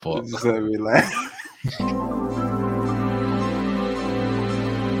Fuck. Just let me laugh.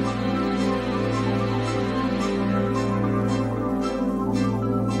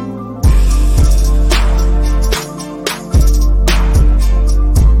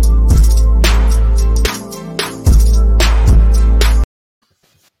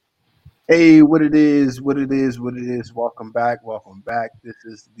 Hey, what it is. Welcome back. This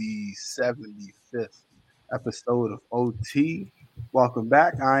is the 75th episode of OT. Welcome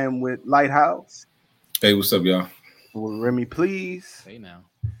back. I am with Lighthouse. Hey, what's up, y'all? With Remy, please. Hey now.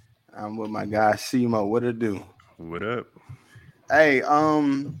 I'm with my guy Simo. What it do? What up? Hey,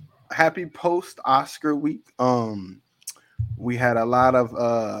 happy post Oscar week. We had a lot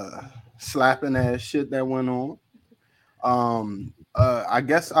of slapping ass shit that went on. I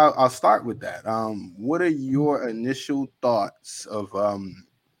guess I'll start with that. What are your initial thoughts of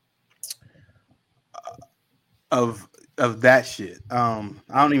that shit? I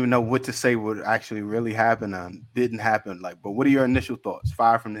don't even know what to say. What actually really happened? Didn't happen. But what are your initial thoughts?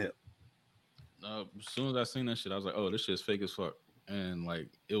 Fire from the hip. As soon as I seen that shit, I was like, "Oh, this shit's fake as fuck." And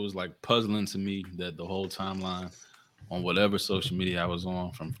it was puzzling to me that the whole timeline on whatever social media I was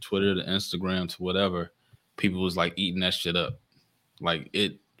on, from Twitter to Instagram to whatever, people was eating that shit up.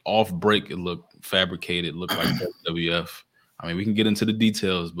 It off break, it looked fabricated, it looked like WWF. I mean, we can get into the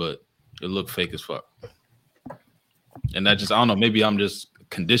details, but it looked fake as fuck. And that just, I don't know, maybe I'm just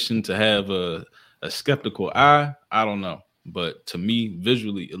conditioned to have a skeptical eye. I don't know. But to me,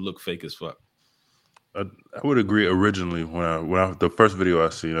 visually, it looked fake as fuck. I would agree. Originally, when I the first video I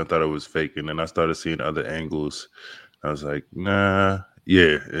seen, I thought it was fake, and then I started seeing other angles. I was like, nah,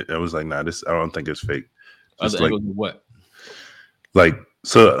 yeah. I was like, nah, this, I don't think it's fake. Other angles of what?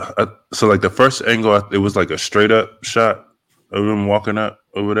 So the first angle, it was a straight up shot of him walking up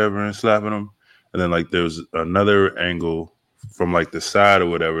or whatever and slapping him, and then there was another angle from the side or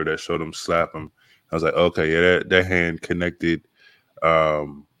whatever that showed him slap him. I was like, okay, yeah, that hand connected.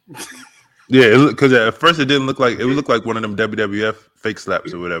 Yeah, because at first it didn't look like it would look like one of them WWF fake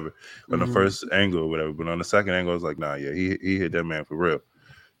slaps or whatever on the first angle or whatever. But on the second angle, I was like, nah, yeah, he hit that man for real.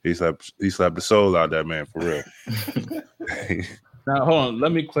 He slapped the soul out of that man for real. Now, hold on.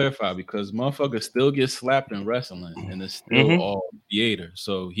 Let me clarify, because motherfuckers still get slapped in wrestling, and it's still all theater.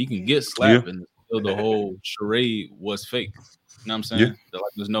 So he can get slapped, and still the whole charade was fake. You know what I'm saying? Yeah.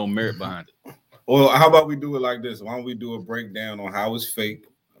 There's no merit behind it. Well, how about we do it like this? Why don't we do a breakdown on how it's fake?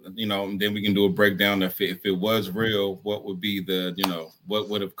 And then we can do a breakdown if it was real, what would be what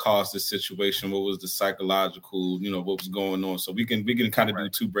would have caused this situation? What was the psychological, what was going on? So we can kind of do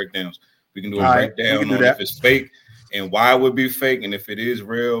two breakdowns. We can do a breakdown on if it's fake and why it would be fake, and if it is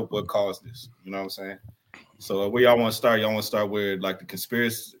real, what caused this? You know what I'm saying? So where y'all want to start? Y'all want to start with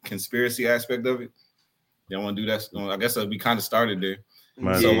the conspiracy aspect of it? Y'all want to do that? I guess we kind of started there.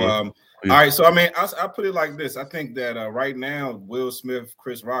 All right. So I mean, I put it like this. I think that right now, Will Smith,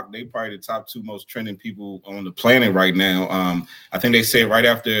 Chris Rock, they probably the top two most trending people on the planet right now. I think they say right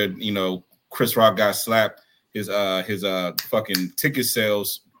after Chris Rock got slapped, his fucking ticket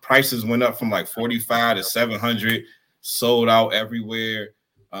sales prices went up from 45 to 700. Sold out everywhere.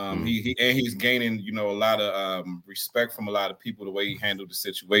 He's gaining, a lot of respect from a lot of people the way he handled the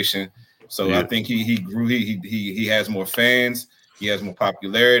situation. So I think he grew. He has more fans. He has more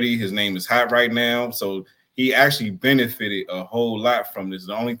popularity. His name is hot right now. So he actually benefited a whole lot from this.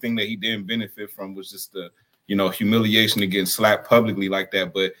 The only thing that he didn't benefit from was just the humiliation of getting slapped publicly like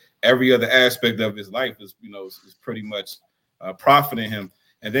that. But every other aspect of his life is is pretty much profiting him.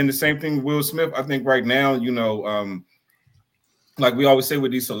 And then the same thing with Will Smith. I think right now, like we always say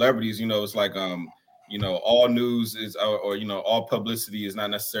with these celebrities, it's all news is or all publicity is not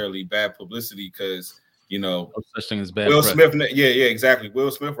necessarily bad publicity, because no such thing as bad Will press. Smith, yeah, exactly.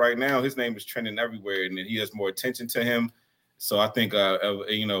 Will Smith right now, his name is trending everywhere, and he has more attention to him. So I think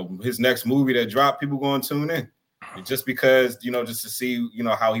his next movie that dropped, people going to tune in, and just because just to see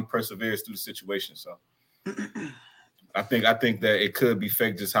how he perseveres through the situation. So I think that it could be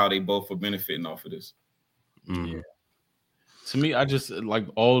fake, just how they both are benefiting off of this. Mm-hmm. Yeah. To me, I just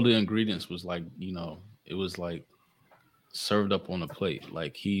all the ingredients was it was served up on a plate.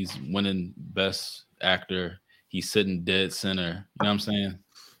 He's winning best actor, he's sitting dead center. You know what I'm saying?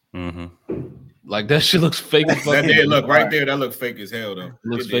 Mm-hmm. That shit looks fake as fuck. That did look right there. That looked fake as hell though. It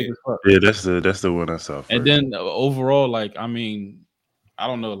looks fake as fuck. Yeah, that's the one I saw first. And then overall, I mean, I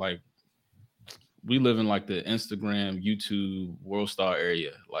don't know, we live in the Instagram, YouTube, World Star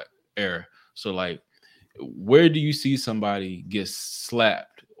era. So where do you see somebody get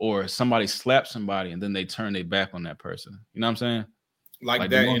slapped, or somebody slap somebody and then they turn their back on that person? You know what I'm saying? Like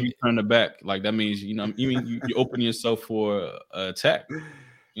that, you turn the back, that means you open yourself for attack.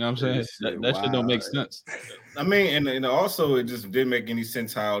 You know what I'm saying? That shit don't make sense. I mean, and also it just didn't make any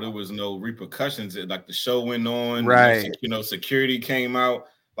sense how there was no repercussions. Like the show went on, right? Security came out.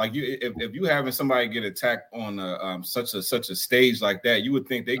 Like if you having somebody get attacked on such a stage like that, you would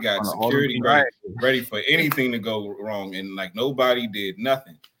think they got security ready for anything to go wrong, and like nobody did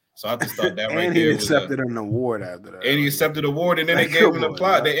nothing. So I just thought that right and there he accepted an award after that. And he accepted the award, and then they gave him an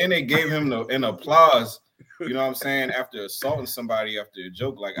applause. And they gave him an applause. You know what I'm saying? After assaulting somebody after a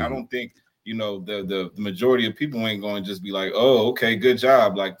joke, like I don't think the majority of people ain't going to just be like, oh, okay, good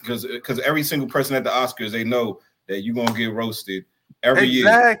job, like because every single person at the Oscars, they know that you're gonna get roasted every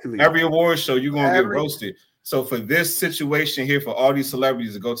year. Every award show, you're gonna get roasted. So for this situation here, for all these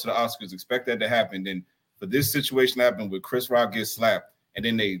celebrities to go to the Oscars, expect that to happen. Then for this situation to happen with Chris Rock gets slapped, and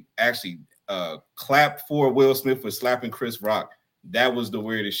then they actually clapped for Will Smith for slapping Chris Rock. That was the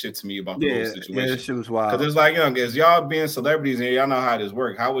weirdest shit to me about the whole situation. Yeah, that shit was wild. Because it's like, as y'all being celebrities and y'all know how this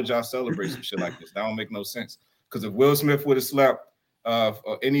works, how would y'all celebrate some shit like this? That don't make no sense. Because if Will Smith would have slapped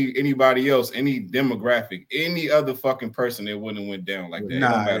anybody else, any demographic, any other fucking person, it wouldn't have went down like that. It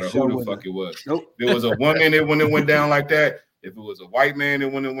don't matter who the fuck it was. Nope. If it was a woman, it wouldn't have went down like that. If it was a white man, it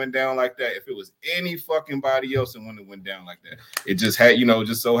wouldn't have went down like that. If it was any fucking body else, it wouldn't have went down like that. It just had,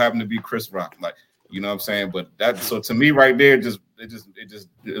 just so happened to be Chris Rock. Like, you know what I'm saying? But so to me right there, it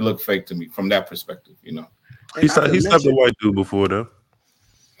looked fake to me from that perspective, He slapped a white dude before though.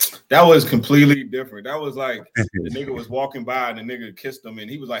 That was completely different. That was like the nigga was walking by and the nigga kissed him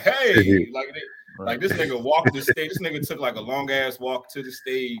and he was like, hey, like this nigga walked the stage. This nigga took like a long ass walk to the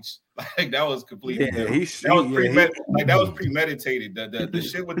stage. Like that was completely different. That was premeditated. The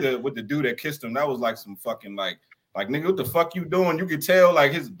shit with the dude that kissed him, that was like some fucking like nigga, what the fuck you doing? You could tell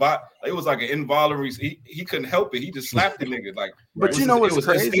like his body, it was like an involuntary. He couldn't help it. He just slapped the nigga. Like, but what's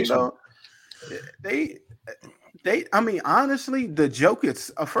crazy though? I mean, honestly, the joke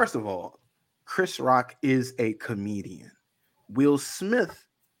is first of all, Chris Rock is a comedian. Will Smith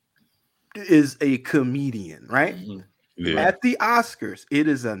is a comedian, right? Mm-hmm. Yeah. At the Oscars, it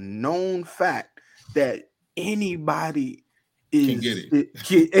is a known fact that anybody can get it.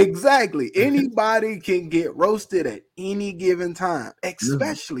 Exactly. Anybody can get roasted at any given time,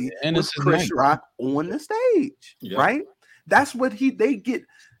 especially with Chris Rock on the stage, right? That's what they get.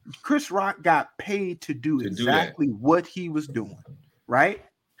 Chris Rock got paid to do exactly what he was doing, right?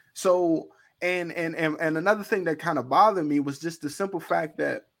 So, and another thing that kind of bothered me was just the simple fact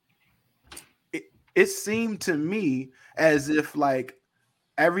that it seemed to me as if like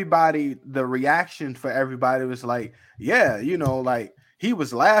everybody, the reaction for everybody was like, yeah, like he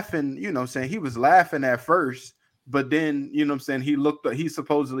was laughing, he was laughing at first, but then, he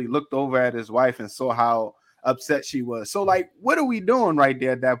supposedly looked over at his wife and saw how upset she was. So like, what are we doing right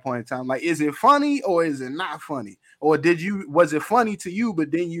there at that point in time? Like, is it funny or is it not funny? Or was it funny to you,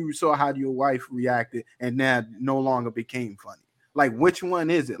 but then you saw how your wife reacted and that no longer became funny? Like, which one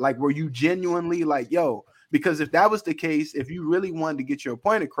is it? Like, were you genuinely like, yo, because if that was the case, if you really wanted to get your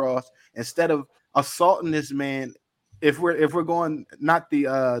point across, instead of assaulting this man, if we're going not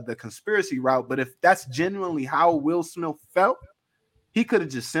the conspiracy route, but if that's genuinely how Will Smith felt, he could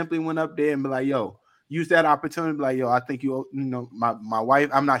have just simply went up there and be like, yo, use that opportunity, be like, yo, I think my wife,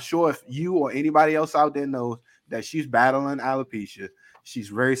 I'm not sure if you or anybody else out there knows that she's battling alopecia. She's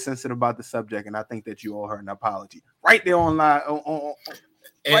very sensitive about the subject, and I think that you owe her an apology. Right there on live.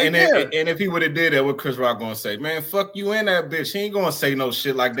 And if he would have did that, what Chris Rock gonna say? Man, fuck you and that bitch. He ain't gonna say no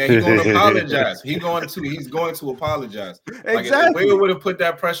shit like that. He's gonna apologize. He's going to apologize. Exactly. Like if Will would have put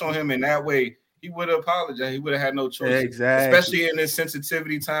that pressure on him in that way, he would have apologized. He would have had no choice. Exactly. Especially in this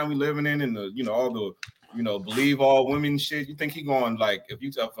sensitivity time we living in, and all the believe all women shit. You think he going like if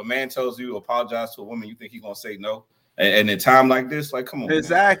a man tells you to apologize to a woman, you think he gonna say no? And in a time like this, like, come on.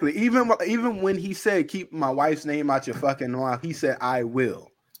 Exactly. Man. Even when he said, keep my wife's name out your fucking mouth, he said, I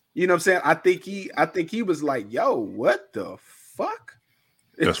will. You know what I'm saying? I think he was like, yo, what the fuck?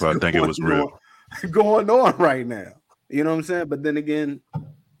 That's why I think it was real. Going on right now. You know what I'm saying? But then again,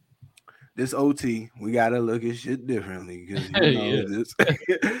 this OT, we gotta look at shit differently because like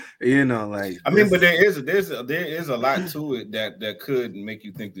I mean, but there is a lot to it that could make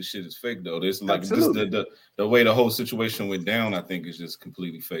you think this shit is fake though. There's like just the way the whole situation went down, I think is just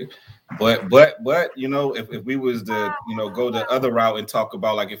completely fake. But if we was to go the other route and talk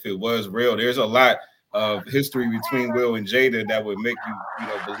about like if it was real, there's a lot of history between Will and Jada that would make you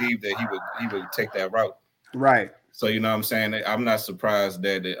believe that he would take that route. Right. So, you know what I'm saying? I'm not surprised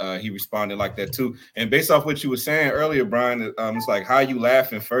that he responded like that, too. And based off what you were saying earlier, Brian, it's like how you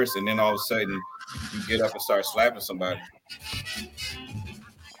laughing first and then all of a sudden you get up and start slapping somebody.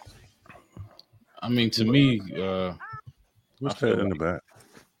 I mean, to me, what's that in the back?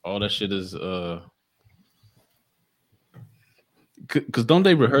 all that shit is because don't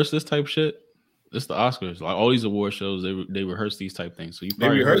they rehearse this type of shit? It's the Oscars, like all these award shows, they rehearse these type things. So you They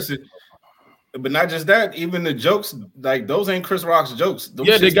rehearse it, but not just that. Even the jokes, like those ain't Chris Rock's jokes. Those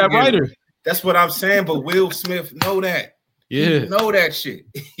yeah, they got writers. That's what I'm saying. But Will Smith know that. Yeah, he know that shit.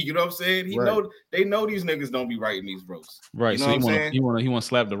 You know what I'm saying? He Right. know they know these niggas don't be writing these roasts. right. You know So what I'm saying? he want to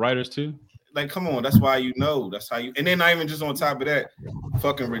slap the writers too. Like, come on, that's why you know. That's how you. And then not even just on top of that,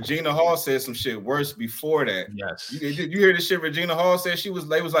 fucking Regina Hall said some shit worse before that. Yes. You hear the shit Regina Hall said? They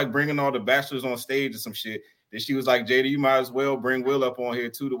was like bringing all the bachelors on stage or some shit. Then she was like, Jada, you might as well bring Will up on here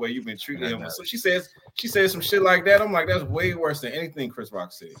too, the way you've been treating him. So she said some shit like that. I'm like, that's way worse than anything Chris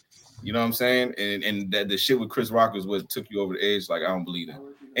Rock said. You know what I'm saying? And that the shit with Chris Rock is what took you over the edge. Like, I don't believe that.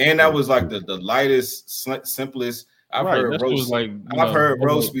 And that was like the lightest, simplest. I've heard roast. I've heard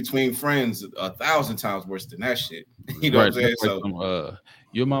roast between friends 1,000 times worse than that shit. You know what I'm saying? So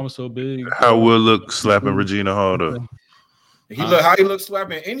your mama so big. How Will look slapping Regina Hall though? How he looked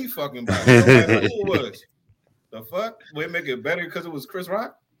slapping any fucking body. No matter who it was. The fuck? Would it make it better because it was Chris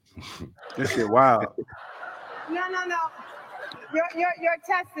Rock? This shit wild. No. Your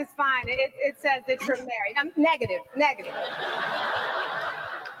test is fine. It says that you're married. I'm negative.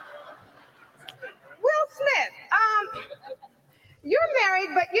 Will Smith, you're married,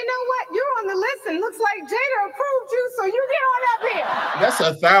 but you know what? You're on the list and looks like Jada approved you, so you get on up here. That's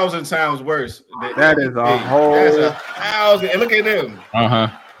 1,000 times worse. That is a whole. That's 1,000. And look at them.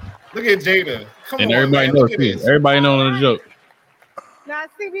 Look at Jada. Come on, everybody man. knows too. Everybody knows the joke. Now,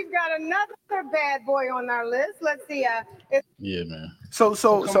 see, we've got another bad boy on our list. Let's see. Yeah, man. So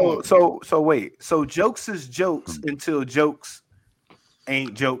wait. So jokes is jokes until jokes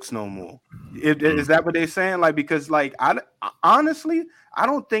ain't jokes no more. Is that what they're saying? Like, because like I honestly I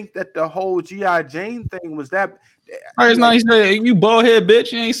don't think that the whole G.I. Jane thing was that. All right, it's not. He said, "You bald head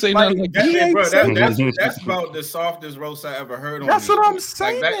bitch." You ain't say nothing like that. That's about the softest roast I ever heard on. That's what I'm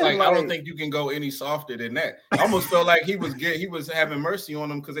saying. I don't think you can go any softer than that. I almost felt like he was having mercy on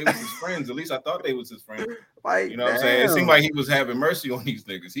them because they was his friends. At least I thought they was his friends. Like, you know what I'm saying? It seemed like he was having mercy on these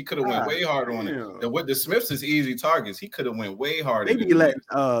niggas. He could have went way harder on it. With the Smiths is easy targets. He could have went way harder. They be let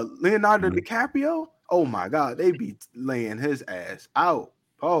Leonardo DiCaprio. Oh my God, they be laying his ass out.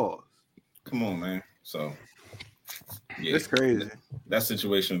 Pause. Come on, man. So. Yeah, it's crazy. That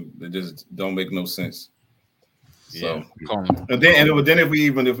situation that just don't make no sense. So, and then if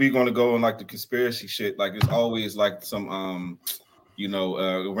we're going to go on like the conspiracy shit, like it's always like some around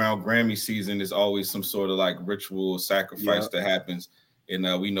Grammy season, there's always some sort of like ritual sacrifice that happens. And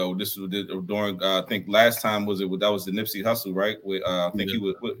we know this was during I think last time was the Nipsey Hussle, right? With I think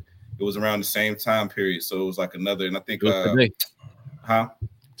it was around the same time period. So it was like another, and I think today.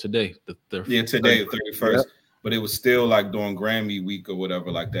 Today, the 31st. Yep. But it was still like during Grammy week or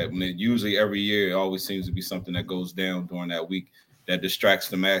whatever like that. And usually every year it always seems to be something that goes down during that week that distracts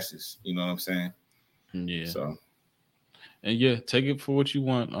the masses. You know what I'm saying? Yeah. So, and yeah, take it for what you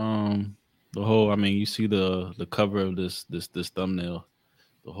want. The whole, I mean, you see the cover of this thumbnail,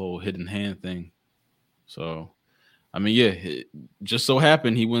 the whole hidden hand thing. So, I mean, yeah, it just so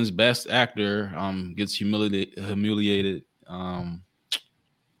happened he wins Best Actor. Gets humiliated.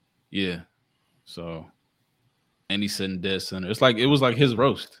 Yeah. So. And he's sitting dead center. It was like his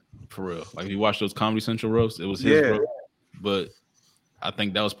roast for real. Like if you watch those Comedy Central roasts, it was his roast. But I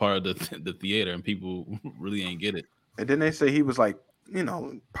think that was part of the theater, and people really ain't get it. And then they say he was like,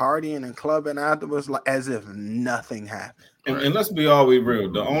 partying and clubbing afterwards, like as if nothing happened. And let's be always real.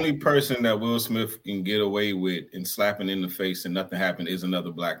 The only person that Will Smith can get away with and slapping in the face and nothing happened is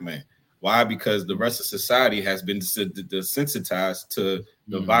another black man. Why? Because the rest of society has been desensitized to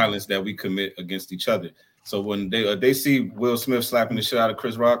the violence that we commit against each other. So when they see Will Smith slapping the shit out of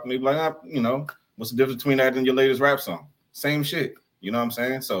Chris Rock, they be like, what's the difference between that and your latest rap song? Same shit. You know what I'm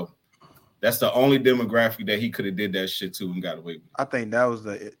saying? So that's the only demographic that he could have did that shit to and got away with. I think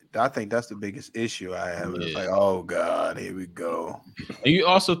that's the biggest issue I have. Yeah. It's like, oh God, here we go. And you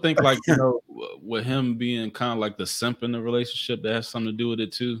also think like, with him being kind of like the simp in the relationship, that has something to do with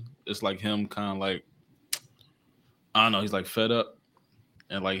it too. It's like him kind of like, I don't know, he's like fed up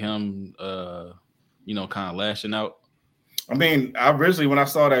and like him, kind of lashing out. I mean, when I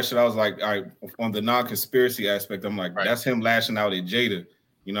saw that shit, I was like, all right, on the non-conspiracy aspect, I'm like, that's him lashing out at Jada.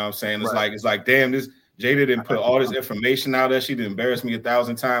 You know what I'm saying? It's like, damn, this Jada didn't put all this information out there. She did embarrass me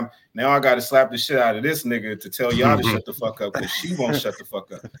 1,000 times. Now I got to slap the shit out of this nigga to tell y'all to shut the fuck up because she won't shut the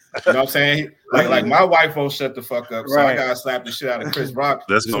fuck up. You know what I'm saying? Like my wife won't shut the fuck up, so I got to slap the shit out of Chris Rock.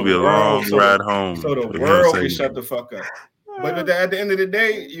 That's going to be a long ride home. So the world can shut the fuck up. But at the end of the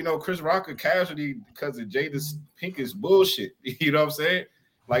day, Chris Rock a casualty because of Jada's pinkish bullshit. You know what I'm saying?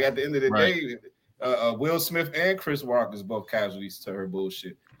 Like at the end of the Right. day, Will Smith and Chris Rock is both casualties to her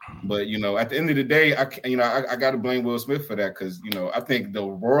bullshit. But at the end of the day, I got to blame Will Smith for that because I think the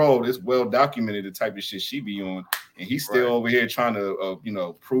world is well documented the type of shit she be on, and he's still over here trying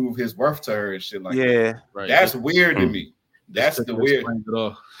to prove his worth to her and shit like that. Right. That's weird to me. That's the weird.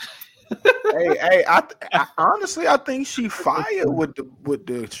 Hey, I honestly I think she fired with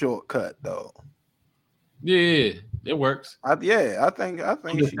the shortcut though. Yeah, it works. I think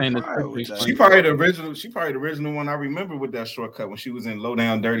she fired with that. She probably the original one I remember with that shortcut when she was in Low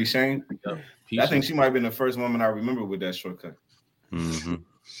Down Dirty Shame. I think she might have been the first woman I remember with that shortcut. Mm-hmm.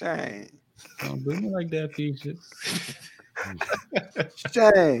 Shame. Don't do me like that, Peaches.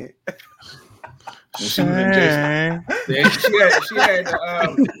 Shame. When she was in Jason, she had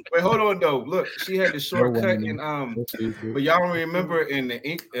wait, hold on though. Look, she had the shortcut in but y'all don't remember in the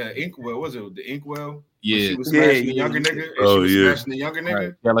Inkwell, was it the Inkwell? Yeah, she was smashing the younger nigga. And she was smashing the younger nigga.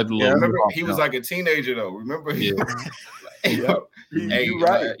 Right. Yeah, like the little remember he was like a teenager though. Remember? Yeah. Hey, you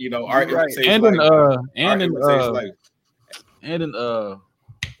right. Art right. and in the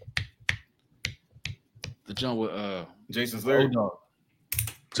jump with Jason's lyric.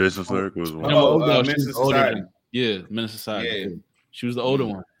 Jason's lyric was one. Menace to Society. Yeah, Menace to Society. Yeah. She was the older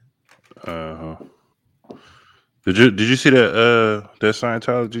one. Did you see that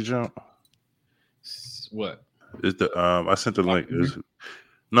Scientology jump? What? Is the I sent the link. Is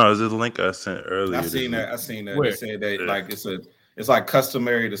the link I sent earlier? I seen that. Where? They said that like it's like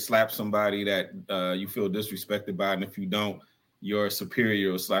customary to slap somebody that you feel disrespected by, and if you don't, your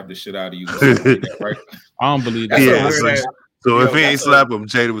superior will slap the shit out of you. Right? I don't believe that. Yeah, so if he ain't slap him,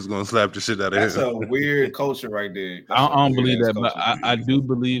 Jada was gonna slap the shit out of him. That's a weird culture right there. I don't believe that, but I do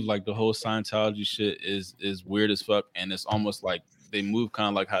believe like the whole Scientology shit is weird as fuck, and it's almost like they move kind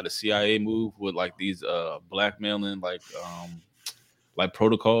of like how the CIA move with like these blackmailing like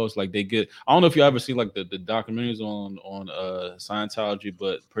protocols. Like they get, I don't know if you ever see like the documentaries on Scientology,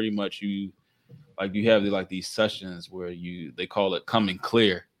 but pretty much you have these sessions where they call it coming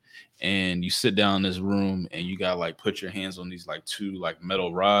clear. And you sit down in this room and you got like put your hands on these like two like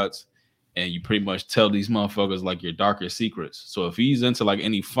metal rods, and you pretty much tell these motherfuckers like your darkest secrets. So if he's into like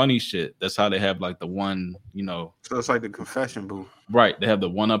any funny shit, that's how they have like the one, So it's like the confession booth. Right. They have the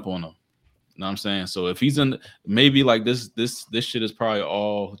one up on him. You know what I'm saying? So if he's in, maybe like this shit is probably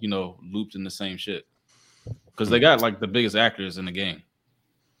all, looped in the same shit. Because they got like the biggest actors in the game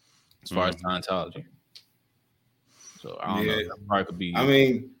as far as Scientology. So I don't know. That probably could be. I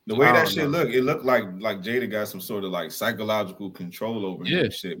mean, the way that shit looked, it looked like Jada got some sort of like psychological control over him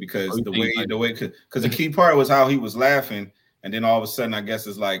and shit. Because the way, because the key part was how he was laughing, and then all of a sudden, I guess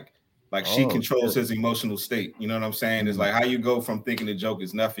it's like she controls his emotional state. You know what I'm saying? It's like how you go from thinking the joke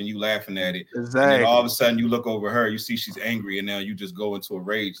is nothing, you laughing at it, and then all of a sudden you look over her, you see she's angry, and now you just go into a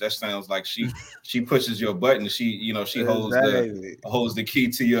rage. That sounds like she pushes your button. She holds the key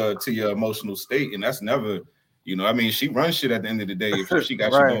to your emotional state, and that's never. I mean, she runs shit at the end of the day. If she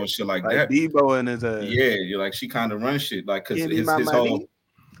got you doing shit like that, Debo in his you're like she kind of runs shit like because his whole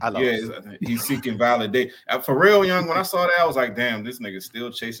he's seeking validation. For real, young. When I saw that, I was like, damn, this nigga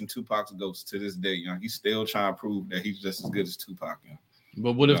still chasing Tupac's ghost to this day. He's still trying to prove that he's just as good as Tupac.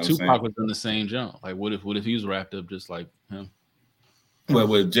 But what if Tupac was in the same jump? Like, what if he was wrapped up just like him? Well,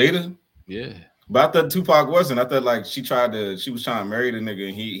 with Jada, yeah. But I thought Tupac wasn't. I thought like she was trying to marry the nigga,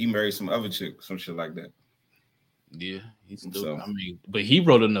 and he married some other chick, some shit like that. Yeah, he's still. I mean, but he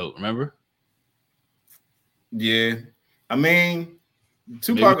wrote a note. Remember? Yeah, I mean,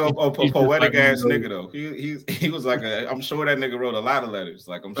 Tupac a poetic ass nigga though. He was like I'm sure that nigga wrote a lot of letters.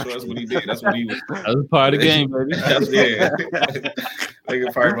 Like I'm sure that's what he did. That's what he was. That was part of the game, baby.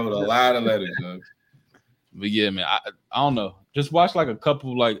 Nigga probably wrote a lot of letters. Though. But yeah, man, I don't know. Just watch like a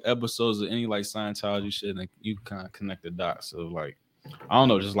couple like episodes of any like Scientology shit, and you kind of connect the dots. So like, I don't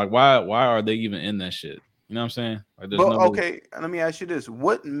know, just like why are they even in that shit? You know what I'm saying? Like, okay, let me ask you this: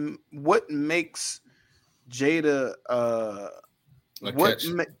 what makes Jada like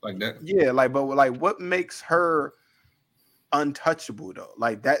that? Yeah, what makes her untouchable though?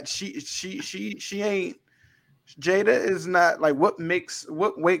 Like that she ain't. Jada is not like what makes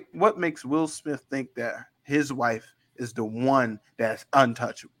Will Smith think that his wife is the one that's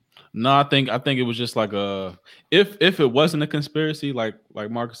untouchable? No, I think it was just like if it wasn't a conspiracy, like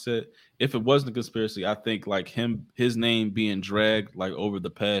Marcus said, if it wasn't a conspiracy, I think like his name being dragged like over the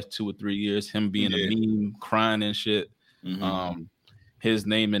past 2 or 3 years, him being a meme, crying and shit, his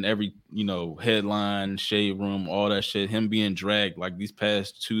name in every headline, shade room, all that shit, him being dragged like these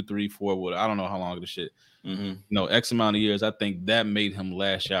past 2, 3, 4, I don't know how long the shit, X amount of years. I think that made him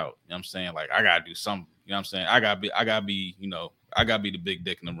lash out. You know what I'm saying? Like I gotta do something. You know what I'm saying? I gotta be I gotta be the big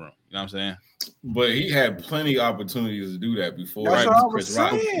dick in the room. You know what I'm saying? But he had plenty of opportunities to do that before. That's Right? what I was Chris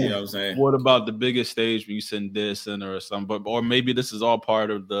Rock, saying. you know what I'm saying? What about the biggest stage where you send this in or something? Or maybe this is all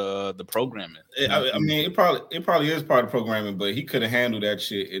part of the programming. I mean, it probably is part of programming, but he could have handled that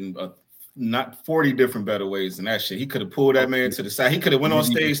shit in not 40 different better ways than that shit. He could have pulled that man to the side. He could have went on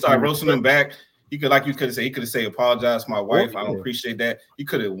stage, started roasting him back. He could, like you could have said, he could have said, "Apologize to my wife. I don't appreciate that." He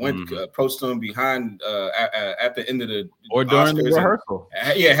could have went approached him behind at the end of the or during the rehearsal.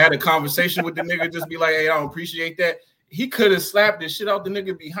 Had a conversation with the nigga, just be like, "Hey, I don't appreciate that." He could have slapped the shit out the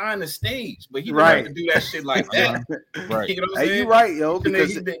nigga behind the stage, but he didn't have to do that shit like that. Right? You know what I'm saying? You right, yo,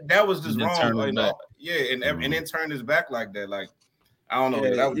 because that was just wrong. Like, and then turn his back like that, like. I don't know.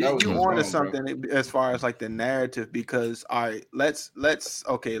 Yeah, that was you wrong, onto something as far as like the narrative, because all right, let's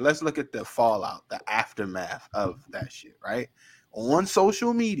look at the fallout, the aftermath of that shit, right? On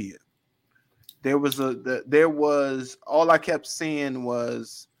social media, there was all I kept seeing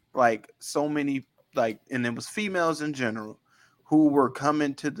was like so many and it was females in general who were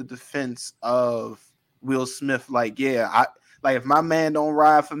coming to the defense of Will Smith, like, yeah, if my man don't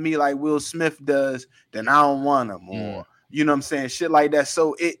ride for me like Will Smith does, then I don't want him, or you know what I'm saying? Shit like that.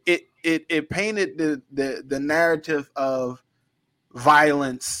 So it painted the narrative of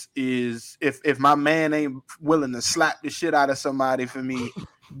violence is if my man ain't willing to slap the shit out of somebody for me,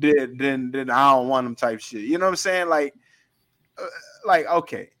 then I don't want him type shit. You know what I'm saying? Like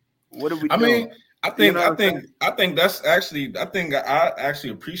okay, what are we doing? I think that's actually I actually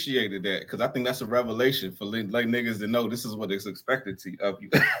appreciated that, because I think that's a revelation for like niggas to know this is what is expected of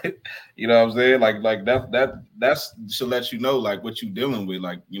you. You know what I'm saying? Like that's should let you know like what you dealing with.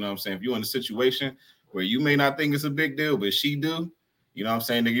 Like, you know what I'm saying? If you're in a situation where you may not think it's a big deal, but she do, you know what I'm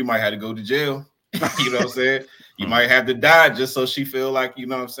saying? Nigga, you might have to go to jail. You know what I'm saying? You might have to die just so she feel like, you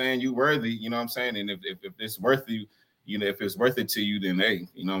know what I'm saying, you worthy, you know what I'm saying? And if it's worth you, you know, if it's worth it to you, then hey,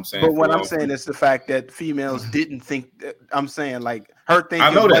 you know what I'm saying? But what I'm saying is the fact that females didn't think that, I'm saying like her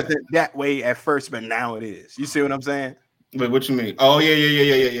thinking wasn't that way at first, but now it is. You see what I'm saying? But what you mean? Oh yeah.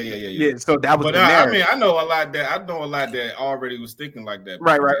 Yeah. So that was. But I mean, I know a lot that already was thinking like that.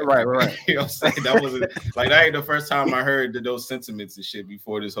 Right. You know what I'm saying? That wasn't like that ain't the first time I heard those sentiments and shit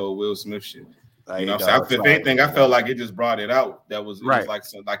before this whole Will Smith shit. You know what I'm saying? If anything, I felt like it just brought it out. It was like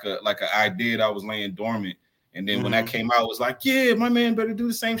an idea that I was laying dormant. And then when that came out, it was like, yeah, my man better do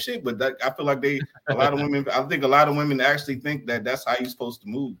the same shit. But I feel like I think a lot of women actually think that that's how you're supposed to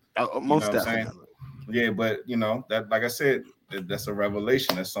move. Most definitely. Yeah, but you know that, like I said, that's a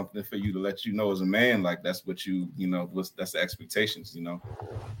revelation. That's something for you to let you know as a man. Like that's what that's the expectations, you know.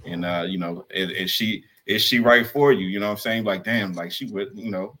 And you know, is she right for you? You know what I'm saying? Like, damn, like she would,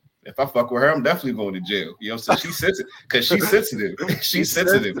 you know. If I fuck with her, I'm definitely going to jail. You know, so she's sensitive because she's sensitive. She's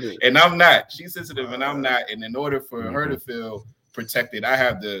sensitive, and I'm not. She's sensitive, and I'm not. And in order for her to feel protected, I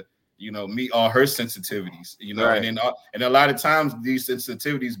have to, you know, meet all her sensitivities. You know, and a lot of times these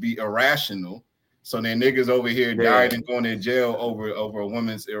sensitivities be irrational. So then niggas over here dying and going to jail over a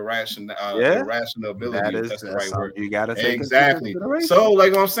woman's irrational ability. That's the right word. You gotta take exactly. So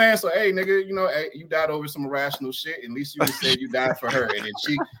like what I'm saying, so hey nigga, you know, hey, you died over some irrational shit. At least you can say you died for her, and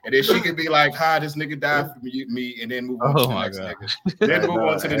then she could be like, "Hi, this nigga died for me," and then move on to the next nigga. Then move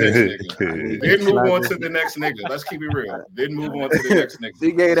on to the next nigga. Then move on to the next nigga. Let's keep it real. Then move on to the next nigga.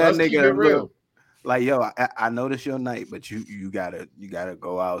 She gave that nigga real. Like, yo, I know this your night, but you gotta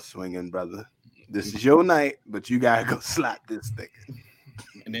go out swinging, brother. This is your night, but you gotta go slap this thing.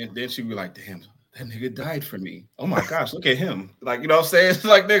 And then she'd be like, damn, that nigga died for me. Oh my gosh, look at him. Like, you know what I'm saying? It's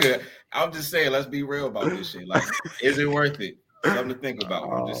like, nigga, I'm just saying, let's be real about this shit. Like, is it worth it? Something to think about.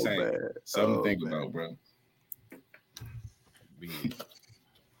 I'm just saying. Man. Something to think about, bro.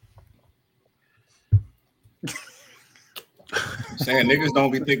 Saying niggas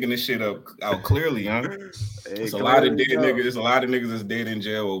don't be thinking this shit out clearly, huh? There's a lot of dead niggas. There's a lot of niggas that's dead in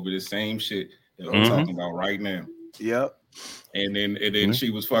jail over the same shit that we're talking about right now. Yep. And then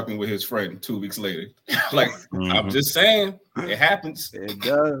she was fucking with his friend 2 weeks later. Like, I'm just saying, it happens. It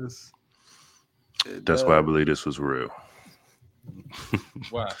does. That's why I believe this was real.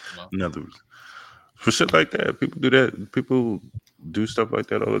 Wow. In other words, for shit like that, people do that. People do stuff like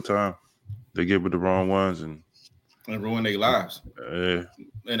that all the time. They get with the wrong ones and ruin their lives.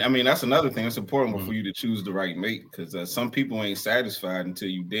 And I mean, that's another thing. It's important for you to choose the right mate, because some people ain't satisfied until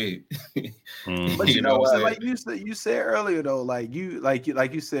you dead. But you know what? Like you said earlier, though, like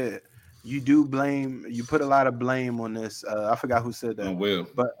you said, you do blame. You put a lot of blame on this. I forgot who said that. On Will,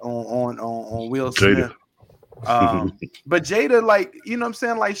 but on Will Smith. But Jada, like, you know what I'm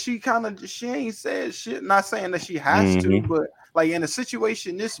saying? Like she ain't said shit. Not saying that she has to, but like in a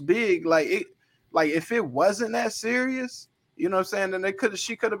situation this big, like if it wasn't that serious, You know what I'm saying? And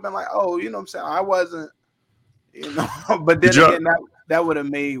she could have been like, oh, you know what I'm saying? I wasn't, you know. But then again, that would have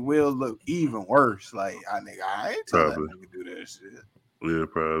made Will look even worse. Like, I ain't tell that nigga do that shit. Yeah,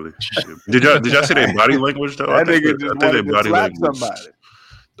 probably. Did y'all see their body language though? That nigga just wanted to slap somebody.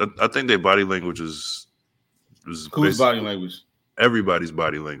 I think their body language was whose body language? Everybody's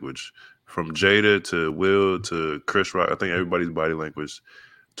body language, from Jada to Will to Chris Rock. I think everybody's body language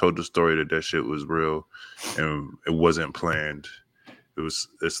told the story that shit was real and it wasn't planned.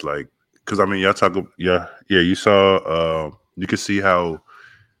 It's like, because I mean, y'all talk, you saw, you can see how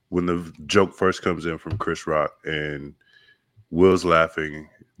when the joke first comes in from Chris Rock and Will's laughing,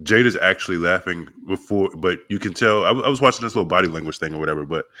 Jada's actually laughing before, but you can tell. I was watching this little body language thing or whatever,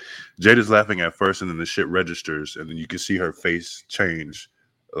 but Jada's laughing at first, and then the shit registers, and then you can see her face change,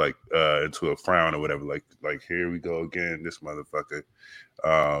 like into a frown or whatever. Like here we go again, this motherfucker.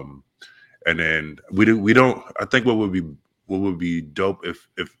 And then we don't. I think what would be dope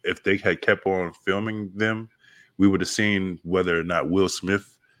if they had kept on filming them, we would have seen whether or not Will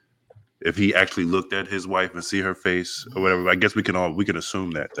Smith, if he actually looked at his wife and see her face or whatever. I guess we can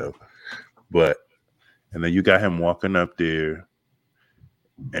assume that though. But and then you got him walking up there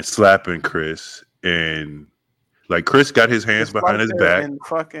and slapping Chris, and like Chris got his hands behind his back. In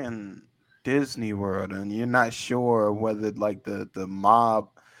fucking Disney World, and you're not sure whether like the mob,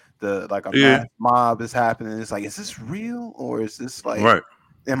 mass mob is happening. It's like, is this real or is this like right?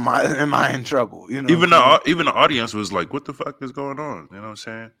 Am I in trouble? You know, even the audience was like, "What the fuck is going on?" You know what I'm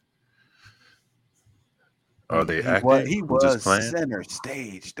saying? Are they acting? He was center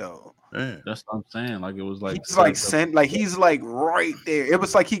stage though. Yeah. That's what I'm saying. Like it was like he's like right there. It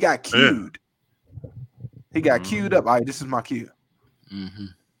was like he got cued. Yeah. He got queued up. All right, this is my cue. Mm-hmm.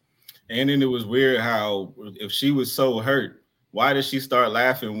 And then it was weird how if she was so hurt, why did she start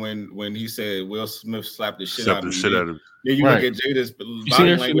laughing when he said Will Smith slapped the shit out of him? Then you look at Jada's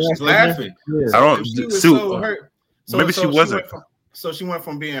body language. She's laughing. Yeah. I don't. She was so hurt. Maybe she wasn't. So she went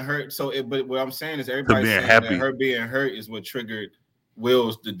from being hurt. But what I'm saying is everybody's saying happy. That her being hurt is what triggered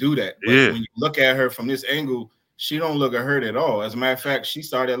Will's to do that. But when you look at her from this angle, she don't look hurt at all. As a matter of fact, she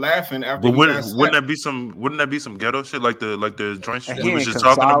started laughing after. But wouldn't that be some ghetto shit like the joint shit we was just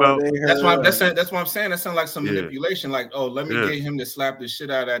talking about? That's what I'm saying. That sounds like some manipulation. Like, oh, let me get him to slap the shit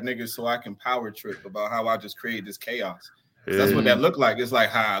out of that nigga so I can power trip about how I just created this chaos. Yeah. That's what that looked like. It's like,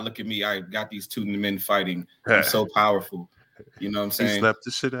 look at me. I got these two men fighting. I'm so powerful. You know what I'm saying? He slapped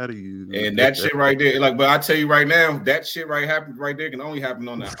the shit out of you. And that shit right there, but I tell you right now, that shit right there can only happen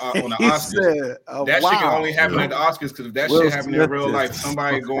on the Oscars. That shit can only happen at the Oscars, because if that shit happened in real life,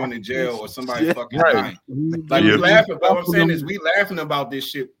 somebody going to jail or somebody fucking dying. Like we laughing, but what I'm saying is we laughing about this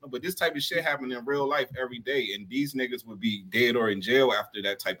shit, but this type of shit happening in real life every day, and these niggas would be dead or in jail after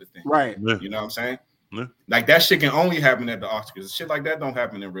that type of thing. Right. Yeah. You know what I'm saying? Yeah. Like that shit can only happen at the Oscars. Shit like that don't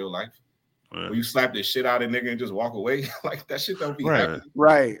happen in real life. Right. Where you slap the shit out of a nigga and just walk away, like that shit don't be happening.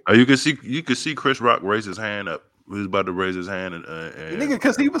 Right. You can see Chris Rock raise his hand up. He was about to raise his hand and nigga,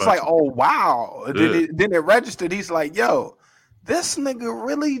 because he was like, "Oh wow!" Yeah. Then it registered. He's like, "Yo, this nigga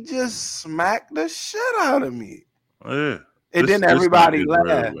really just smacked the shit out of me." Yeah. And then everybody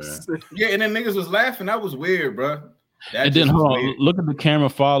laughs. Yeah, and then niggas was laughing. That was weird, bro. And then hold on, look at the camera.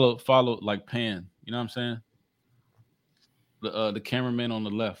 Follow like pan. You know what I'm saying? The cameraman on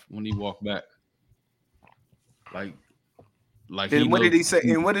the left when he walked back, like. And what did he say?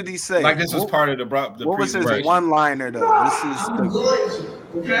 And what did he say? Like this was part of the what was his one-liner though?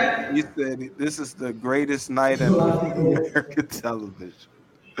 He said, "This is the greatest night in American television."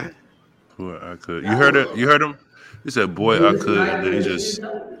 Boy, I could. You heard it? You heard him? He said, "Boy, I could," and then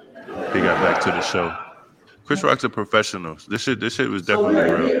he got back to the show. Chris Rock's a professional. This shit was definitely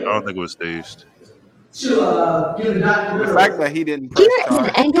real. I don't think it was staged. The fact that he didn't. Here is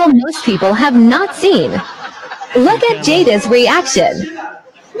an angle most people have not seen. Look at Jada's reaction.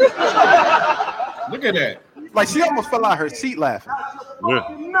 Look at that. Like she almost fell out her seat laughing.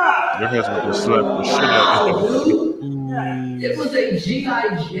 Yeah. Your husband just slapped the shit out of you. It was a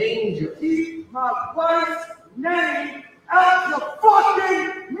G.I. Jane. Keep my wife's name out the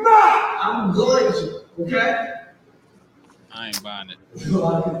fucking mouth. I'm going to, okay? I ain't buying it.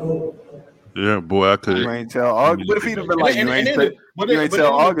 Yeah, boy, I could. You ain't tell August. What if he'd have been like, you ain't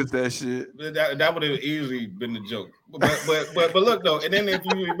tell August that shit? That would have easily been the joke. But look though, and then if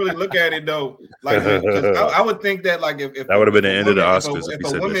you really look at it though, like I would think that like if that would have been the end of the Oscars.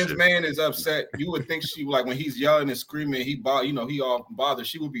 If a woman's man is upset, you would think she like when he's yelling and screaming, he all bothered.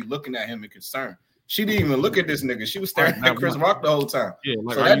 She would be looking at him in concern. She didn't even look at this nigga. She was staring at Chris Rock the whole time. Yeah,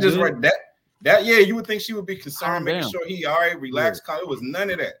 like, so that just right that you would think she would be concerned, making sure he all right, relaxed. It was none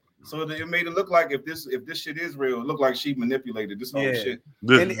of that. So it made it look like if this shit is real, it looked like she manipulated this whole shit.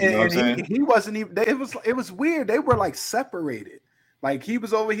 And he wasn't even. It was weird. They were like separated. Like he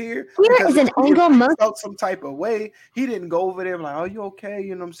was over here. Here is an angle most felt some type of way. He didn't go over there and like, "Are you okay?"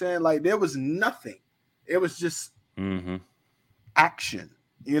 You know what I'm saying? Like there was nothing. It was just action.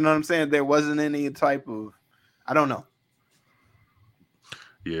 You know what I'm saying? There wasn't any type of, I don't know.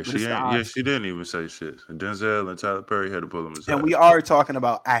 Yeah, she didn't even say shit. And Denzel and Tyler Perry had to pull them aside. And we are talking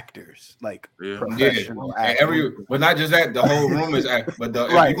about actors, like professional actors. But not just that, the whole room is act. But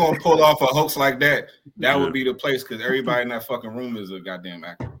if you're gonna pull off a hoax like that, that would be the place because everybody in that fucking room is a goddamn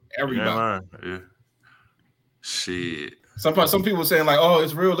actor. Everybody. Yeah. Shit. Some people saying like, "Oh,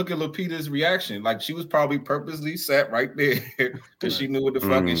 it's real." Look at Lupita's reaction. Like she was probably purposely sat right there because she knew what the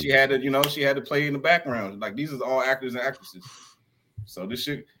fuck, and she had to, she had to play in the background. Like these are all actors and actresses. So this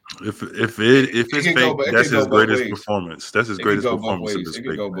shit, if it's fake, that's his greatest performance. That's his greatest performance. It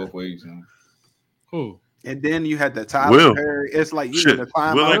could go both ways. Cool. And then you had the Tyler Perry. It's like the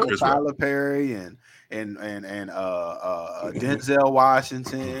time Tyler Perry and Denzel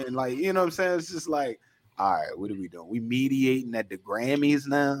Washington. Like you know what I'm saying? It's just like, all right, what are we doing? We mediating at the Grammys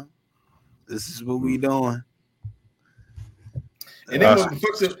now. This is what we doing. And then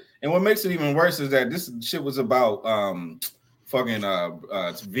what makes it even worse is that this shit was about fucking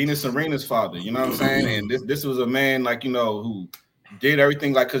Venus Serena's father, you know what I'm saying? And this was a man like who did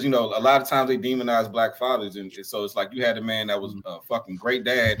everything like because a lot of times they demonize black fathers, and so it's like you had a man that was a fucking great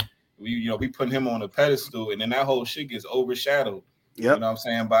dad. We put him on a pedestal, and then that whole shit gets overshadowed. You know what I'm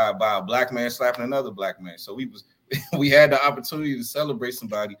saying by a black man slapping another black man. So we had the opportunity to celebrate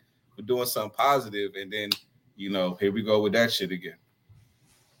somebody for doing something positive, and then here we go with that shit again.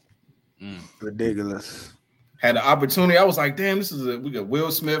 Ridiculous. Had the opportunity. I was like, damn, we got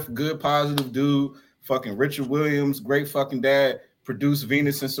Will Smith, good, positive dude. Fucking Richard Williams, great fucking dad. Produced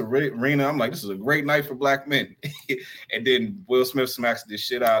Venus and Serena. I'm like, this is a great night for black men. And then Will Smith smacks this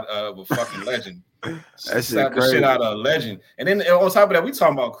shit out of a fucking legend. Slapped the shit out of a legend. And then on top of that, we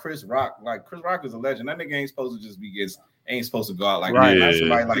talking about Chris Rock. Like Chris Rock is a legend. That nigga ain't supposed to just ain't supposed to go out like that. Not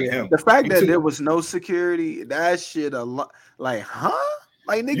somebody like him. The fact that there was no security, that shit like, huh?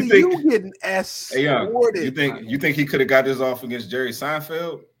 Like nigga, you getting escorted. You think he could have got this off against Jerry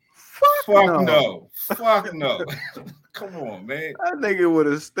Seinfeld? Fuck no. Fuck no. Come on, man. That nigga would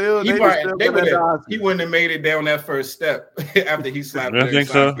have still. He wouldn't have made it down that first step after he slapped Jerry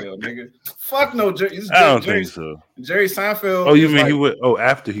Seinfeld, nigga. Fuck no, Jerry. I don't think so. Jerry Seinfeld. Oh, you mean he would? Oh,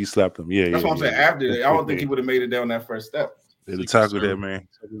 after he slapped him? Yeah, that's what I'm saying. After that, I don't think he would have made it down that first step. The tackle that man.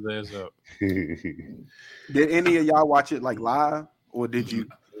 Did any of y'all watch it like live, or did you?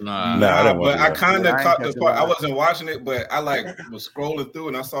 Nah, but I kind of caught the part. I wasn't watching it, but I was scrolling through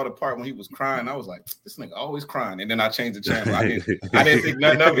and I saw the part when he was crying. I was like, this nigga always crying. And then I changed the channel. I didn't think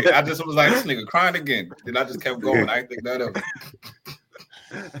nothing of it. I just was like, this nigga crying again. Then I just kept going. I didn't think nothing of it.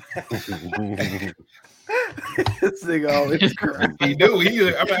 This nigga always crying. He do.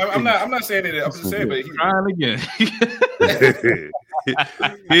 I'm not saying it. I'm just saying, but he's crying again.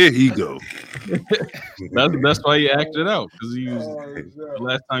 Here he go. That's why he acted out because he was the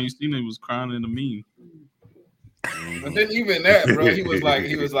last time you seen him, he was crying in the meme. But then even that, bro, he was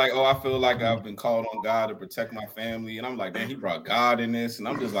like, oh, I feel like I've been called on God to protect my family, and I'm like, man, he brought God in this, and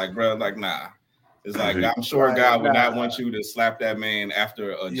I'm just like, bro, like, nah. It's like I'm sure God would not want you to slap that man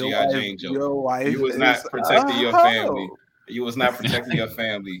after a G.I. Jane joke. He was not protecting your family. You was not protecting your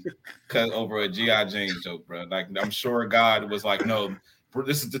family because over a G.I. Jane joke, bro. Like I'm sure God was like, no,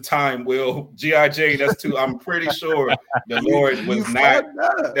 this is the time, Will. G.I. Jane, that's too. I'm pretty sure the Lord was not.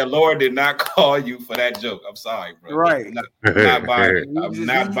 The Lord did not call you for that joke. I'm sorry, bro. Right. I'm not buying it. I'm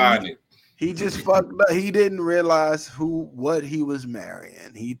not buying it. He just fucked up. He didn't realize what he was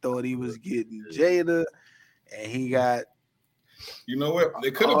marrying. He thought he was getting Jada, and he got. You know what?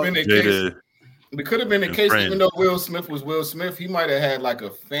 It could have been a case. It could have been a case, even though Will Smith was Will Smith, he might have had like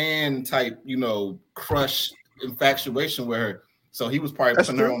a fan type, crush infatuation with her. So he was probably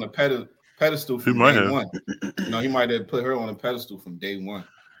putting her on a pedestal from day one. He might have put her on a pedestal from day one.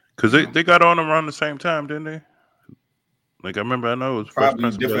 Because they got on around the same time, didn't they? Like I know it was probably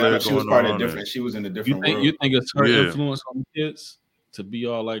different. She was probably different. She was in a different world. You think it's her influence on the kids to be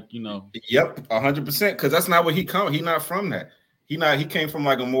all like, Yep, 100%. Because that's not what he come. He not from that. He came from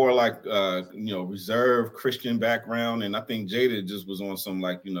like a more like reserved Christian background, and I think Jada just was on some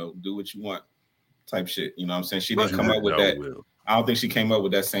like do what you want type shit. You know what I'm saying? She didn't come up with that. Will. I don't think she came up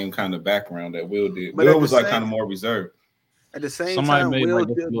with that same kind of background that Will did. But Will was like kind of more reserved. At the same time, Will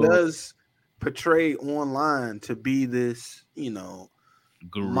does portray online to be this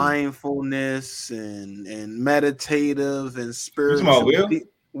mindfulness and meditative and spiritual. Will?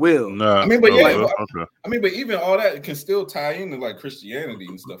 Will. No, I mean, but yeah, okay. I mean, but even all that can still tie into like Christianity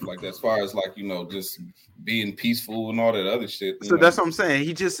and stuff like that, as far as like, you know, just being peaceful and all that other shit. So that's what I'm saying.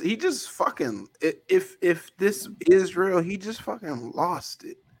 He just fucking if this is real, he just fucking lost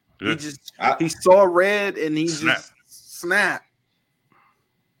it. Yeah. He saw red and he Snap. just snapped.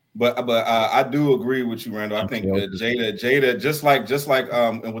 But I do agree with you, Randall. I think Jada, just like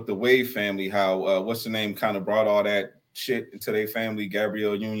and with the Wave family, how what's the name kind of brought all that shit into their family,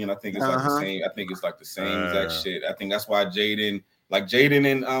 Gabrielle Union. I think it's like the same. I think it's like the same exact shit. I think that's why Jaden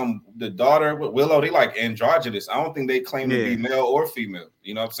and the daughter Willow, they like androgynous. I don't think they claim to be male or female.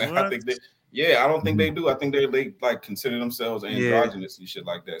 You know what I'm saying? What? I think I don't think they do. I think they like consider themselves androgynous and shit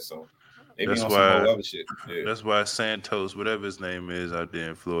like that. So they be on some whole other shit. Yeah. That's why Santos, whatever his name is, out there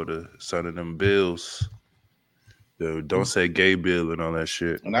in Florida, signing them bills. Don't say gay bill and all that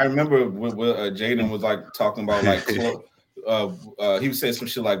shit. And I remember when Jaden was like talking about like he was saying some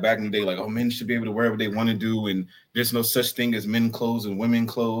shit like back in the day, like, oh, men should be able to wear whatever they want to do, and there's no such thing as men clothes and women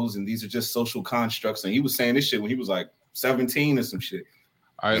clothes, and these are just social constructs. And he was saying this shit when he was like 17 or some shit.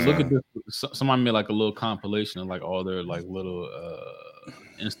 All right, look at this. Somebody made like a little compilation of like all their like little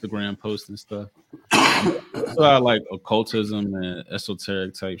Instagram posts and stuff. So I like occultism and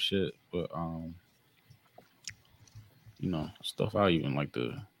esoteric type shit, but you know, stuff I even like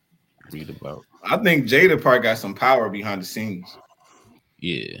to read about. I think Jada probably got some power behind the scenes.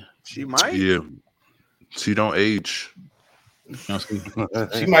 Yeah, she might. Yeah, she don't age.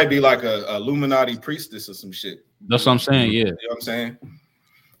 She might be like a Illuminati priestess or some shit. That's what I'm saying. Yeah, you know what I'm saying?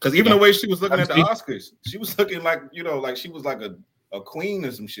 Because even the way she was looking at the Oscars, she was looking like, you know, like she was like a queen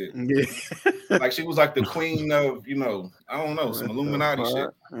or some shit. Yeah, like she was like the queen of, you know, I don't know, some Illuminati shit.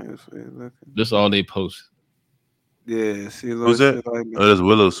 This all they post. Yeah, see, who's that? Like that's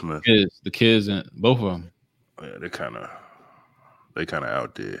Willow Smith. The kids and both of them. Yeah, they kind of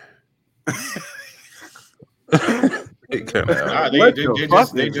out there. They kind of out.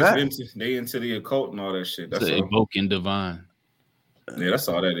 They into the occult and all that shit. That's evoking divine. Yeah, that's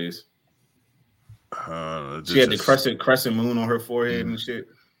all that is. She had the crescent moon on her forehead and shit.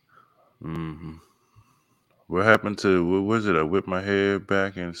 Mm-hmm. What happened to what was it? I whip my hair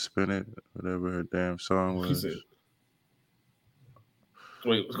back and spin it. Whatever her damn song was.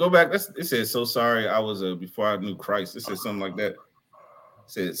 Wait, let's go back. It said, "So sorry, I was before I knew Christ." It said something like that. It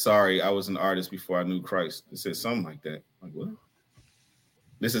said, "Sorry, I was an artist before I knew Christ." It said something like that. Like what?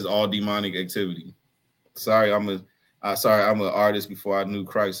 This is all demonic activity. Sorry, I'm an artist before I knew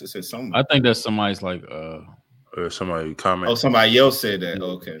Christ. It said something. I think that's somebody's like somebody comment. Oh, somebody else said that.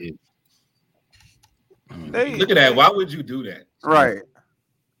 Okay. Look at that. Why would you do that? Right.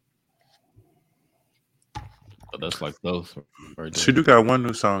 But that's like those. Right, she do got one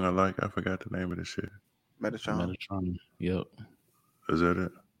new song I like. I forgot the name of the shit. Metatron. Yep. Is that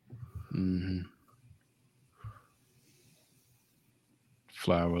it? Mm-hmm.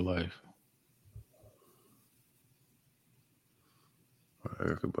 Flower Life.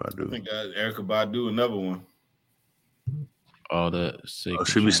 Erykah Badu. I think Erykah Badu, another one. All that sick. Oh,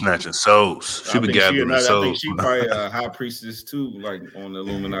 she be snatching souls. She be gathering souls. I think she probably a high priestess too, like on the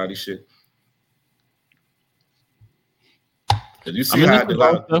Illuminati shit. Did you see how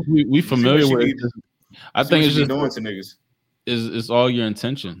stuff we familiar with? I think it's just doing to niggas. It's all your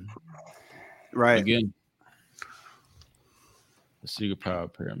intention, right? Again, the secret power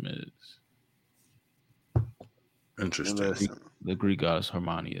pyramids. Interesting. The Greek goddess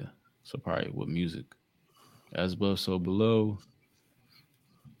Harmonia. So probably with music, as above, so below.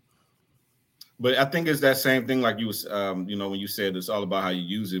 But I think it's that same thing, like you was, you know, when you said it's all about how you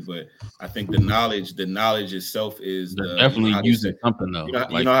use it. But I think the knowledge itself is definitely using something though.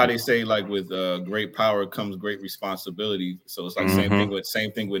 You know how they say, like with great power comes great responsibility. So it's like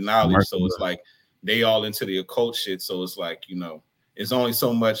same thing with knowledge. So it's like they all into the occult shit. So it's like, you know, it's only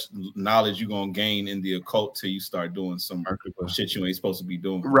so much knowledge you're gonna gain in the occult till you start doing some shit you ain't supposed to be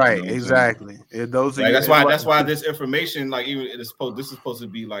doing. Right, you know exactly. Those are that's why this information, like even this is supposed to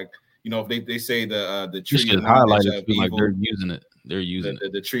be like. You know, if they say the tree of knowledge of evil, like they're using it. They're using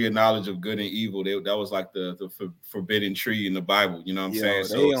the tree of knowledge of good and evil. That was like the forbidden tree in the Bible. You know what I'm saying?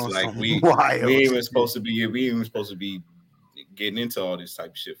 So it's like we ain't even supposed to be getting into all this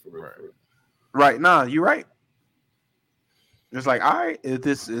type of shit for real. Right. Nah, you're right. It's like, all right,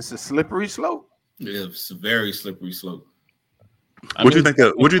 it's a slippery slope. Yeah, it's a very slippery slope. What do you think?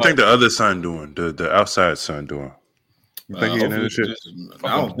 What do you think the other son doing? The outside son doing? You think he into shit?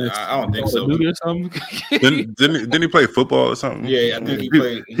 I don't think so. Didn't he play football or something? Yeah, I think he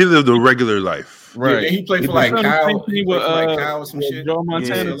played. He lived a regular life. Right. Yeah, he played for like Kyle. Kyle some shit. Joe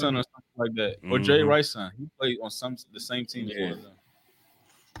Montana son or something like that. Or Jay Rice son. He played on the same team as them.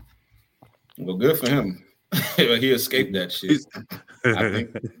 Well, good for him. He escaped that shit. I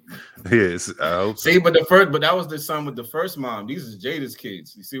think. Yes, I hope so. See, but that was the son with the first mom. These is Jada's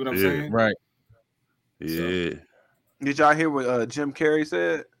kids. You see what I'm saying? Right. Yeah. Did y'all hear what Jim Carrey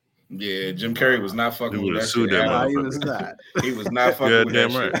said? Yeah, Jim Carrey was not fucking with that shit. Nah, he was not. He was not fucking with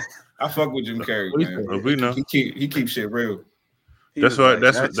that right. shit. I fuck with Jim Carrey, man. We know. He keeps shit real. That's why.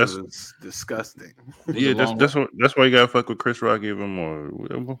 Like, that's was disgusting. Yeah, that's why you gotta fuck with Chris Rock even more.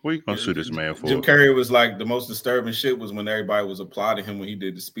 What you gonna sue this man for? Jim Carrey was like the most disturbing shit was when everybody was applauding him when he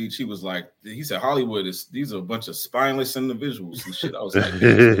did the speech. He was like, he said Hollywood these are a bunch of spineless individuals and shit. I was like,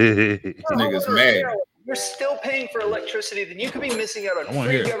 niggas mad. You're still paying for electricity, then you could be missing out on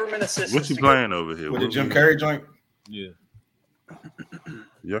free government assistance. What you playing over here? With the Jim Carrey joint? Yeah.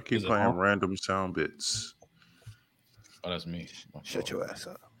 Y'all keep playing random sound bits. Oh, that's me. Shut your ass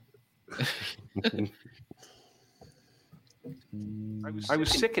up. I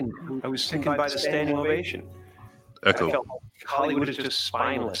was sickened by the standing ovation. Echo. I felt like Hollywood is just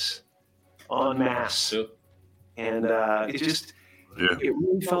spineless, en masse, and it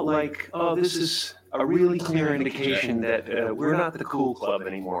really felt like, oh, this is a really clear indication that we're not the cool club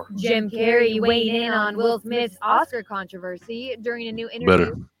anymore. Jim Carrey weighed in on Will Smith's Oscar controversy during a new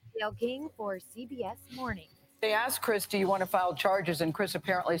interview with Dale King for CBS Morning. They asked Chris, do you want to file charges? And Chris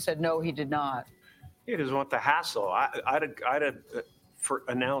apparently said no, he did not. He doesn't want the hassle. I'd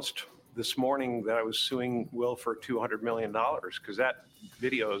announced this morning that I was suing Will for $200 million because that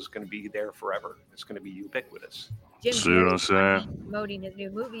video is going to be there forever. It's going to be ubiquitous. Jim See what I'm saying? Promoting his new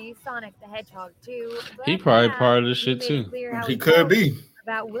movie, Sonic the Hedgehog 2. He probably part of this shit too. He could be.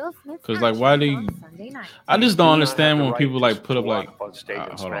 About Will Smith's Because like, why do you? I just don't understand when people like put up like on stage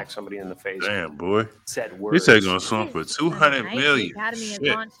and smack somebody in the face. Damn, boy. Said He words. said gonna sue for $200 million. The Academy has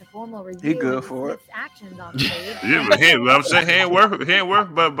Shit. launched a formal review He good of for it. Smith's actions on stage. Yeah, but I'm saying he ain't worth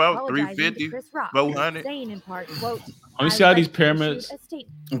about Apologizing to 350, Chris Rock, 400. saying in part, quote, Oh, you see how these pyramids?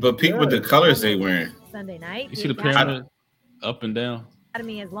 But peep with the colors they wearing. Sunday night. You see the pyramid up and down?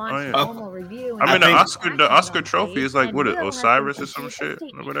 Academy has launched yeah. a formal review. I mean, think- the Oscar trophy is like what, Osiris or some shit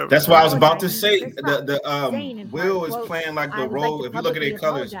or whatever. That's what I was about to say. The Will is playing like the role. If you look at their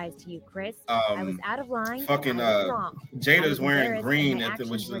colors, I was out of line. fucking Jada's wearing green,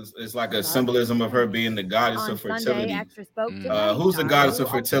 which is like a symbolism of her being the goddess of fertility. Who's the goddess of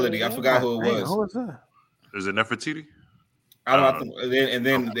fertility? I forgot who it was. Who was that? Is it Nefertiti? I don't know. And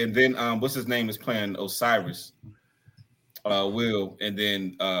then what's his name is playing Osiris. Will, and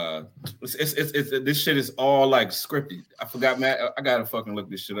then it's this shit is all like scripted. I forgot, Matt. I gotta fucking look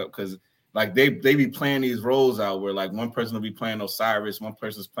this shit up because like they be playing these roles out where like one person will be playing Osiris, one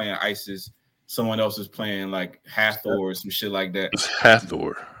person's playing Isis, someone else is playing like Hathor or some shit like that. It's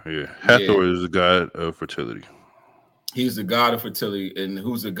Hathor. Yeah, Hathor is the god of fertility. He's the god of fertility, and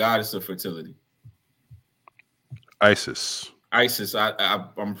who's the goddess of fertility? Isis.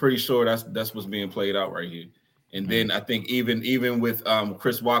 I'm pretty sure that's what's being played out right here. And then I think even with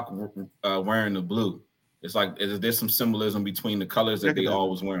Chris Rock wearing the blue, it's like there's some symbolism between the colors that they all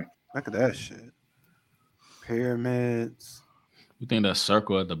was wearing. Look at that shit. Pyramids. You think that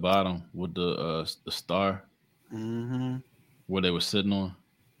circle at the bottom with the star where they were sitting on?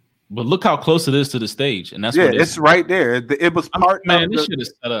 But look how close it is to the stage, and that's what it's right there. It was part. Man, this shit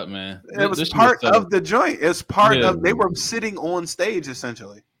is set up, man. It was part of the joint. It's part of. They were sitting on stage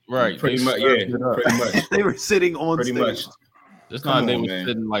essentially. Right, pretty much. Yeah, pretty much. They were sitting on pretty stage. much. It's not they were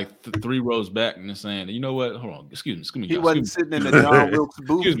sitting like 3 rows back and saying, you know what? Hold on, excuse me. He wasn't sitting in the John Wilkes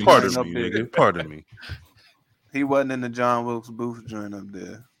booth. Pardon me, nigga. Pardon me. He wasn't in the John Wilkes booth joint up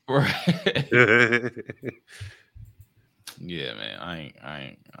there. Right. Yeah, man. I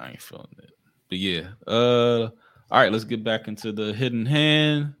ain't feeling it. But yeah. All right, let's get back into the hidden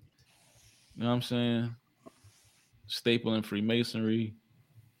hand. You know what I'm saying? Staple and Freemasonry.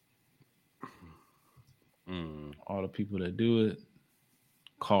 All the people that do it.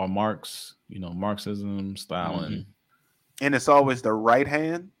 Karl Marx, Marxism, Stalin. And it's always the right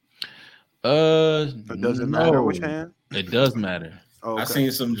hand? It doesn't matter which hand? It does matter. Oh, okay. I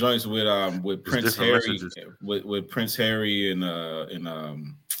seen some joints with Prince Harry, with Prince Harry and all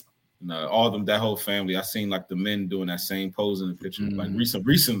them, that whole family. I seen like the men doing that same pose in the picture, like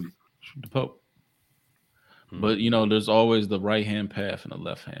recently. The Pope. But there's always the right hand path and the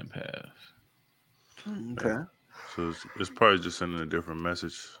left hand path. Okay. So it's probably just sending a different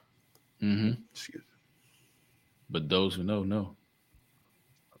message. But those who know.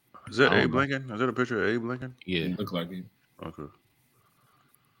 Is that Abe Lincoln? Is that a picture of Abe Lincoln? Yeah. It look like it. Okay.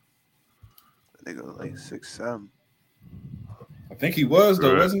 They go like 6'7". I think he was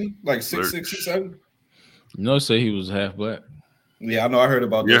though, wasn't he? Like 6'6", 6'7". Say he was half black. Yeah, I know. I heard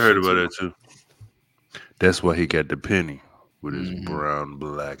about that. Yeah, I heard about that too. That's why he got the penny with his brown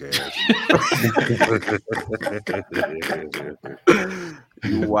black ass.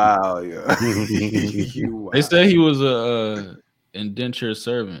 You wow, yeah. You wow. They said he was a indentured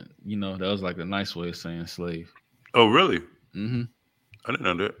servant. You know, that was like a nice way of saying slave. Oh, really? Mm-hmm. I didn't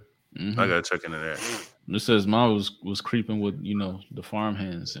know that. I gotta check into that. It says mom was creeping with the farm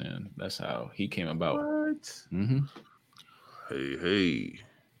hands, and that's how he came about. What? Mm-hmm. Hey.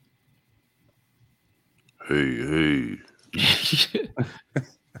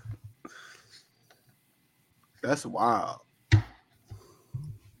 That's wild.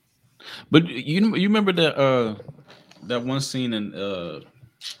 But you remember that one scene in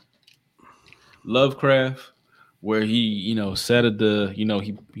Lovecraft where he sat at the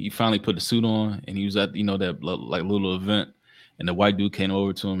he finally put the suit on and he was at that like little event and the white dude came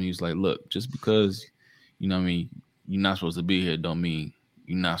over to him. He was like, "Look, just because what I mean, you're not supposed to be here, don't mean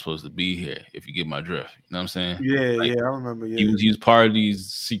you're not supposed to be here. If you get my drift, you know what I'm saying?" Yeah, like, I remember. Yeah, he was part of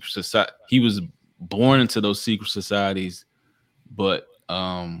these secret society. He was born into those secret societies, but you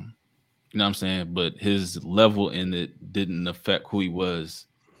know what I'm saying? But his level in it didn't affect who he was,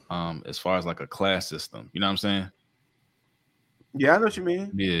 as far as like a class system. You know what I'm saying? Yeah, I know what you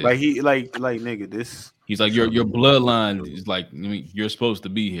mean. Yeah, like he like nigga, this. He's like your bloodline is like you're supposed to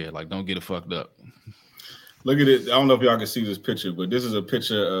be here. Like, don't get it fucked up. Look at it. I don't know if y'all can see this picture, but this is a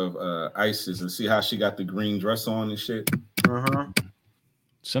picture of Isis, and see how she got the green dress on and shit.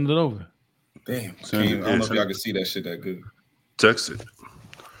 Send it over. Damn, I don't know if y'all can see that shit that good. Text it.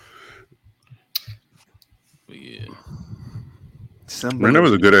 But yeah. Man, that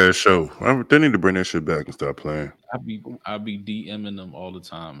was a good ass show. They need to bring that shit back and start playing. I be DMing them all the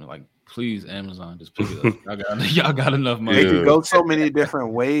time. Like, please, Amazon, just pick it up. Y'all got enough money. They could go so many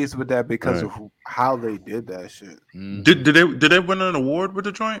different ways with that because of how they did that shit. Did they win an award with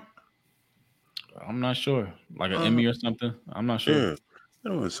the joint? I'm not sure. Like an Emmy or something. I'm not sure. Yeah,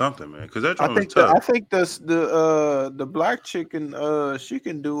 it was something, man. Because that joint was tough. I think the black chicken she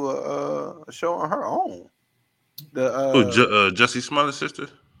can do a show on her own. Jussie Smollett's sister.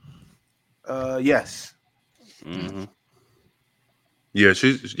 Yes. Mm-hmm. Yeah,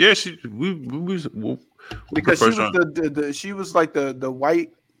 she because she was like the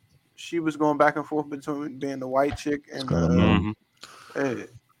white. She was going back and forth between being the white chick and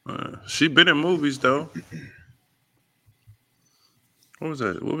she been in movies though. What was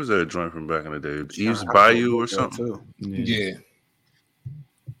that joint from back in the day? Eve's Bayou or something? Too. Yeah.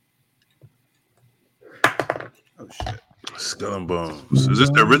 Oh shit. Skull and Bones. Is this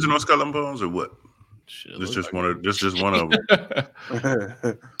the original Skull and Bones or what? This just one of them. And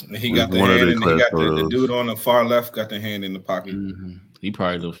he got the hand, and he got the dude on the far left got the hand in the pocket. Mm-hmm. He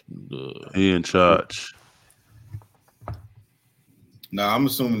probably he in charge. Nah, I'm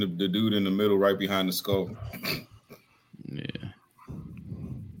assuming the dude in the middle, right behind the skull. Yeah.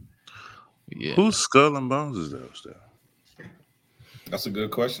 Whose Skull and Bones is that? That's a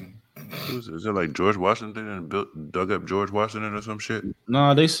good question. Is it like George Washington and dug up George Washington or some shit?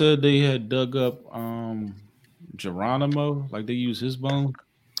 No, they said they had dug up Geronimo, like they used his bone.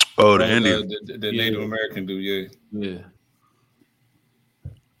 Oh, the Indian, the Native American dude, yeah.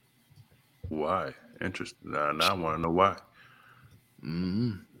 Why? Interesting. Now I want to know why.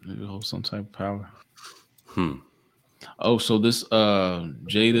 Maybe hold some type of power. Oh, so this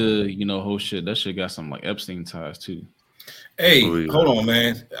Jada, whole shit, that shit got some like Epstein ties too. Hey, hold on,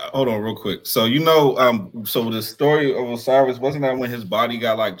 man. Hold on real quick. So, so the story of Osiris, wasn't that when his body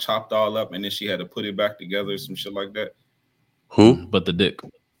got like chopped all up and then she had to put it back together, some shit like that? Who? But the dick.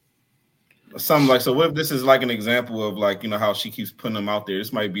 Something like, so what if this is like an example of like, how she keeps putting him out there?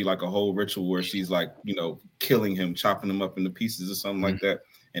 This might be like a whole ritual where she's like, killing him, chopping him up into pieces or something like that.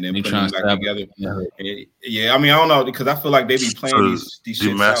 And then putting them back together. Yeah, I mean, I don't know, because I feel like they be playing these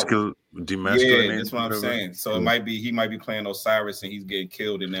shits out. Yeah, that's what I'm saying. So he might be playing Osiris and he's getting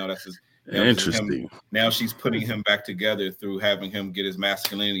killed, and now that's his. Interesting. Now she's putting him back together through having him get his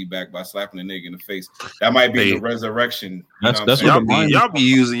masculinity back by slapping a nigga in the face. That might be the reresurrection. That's y'all be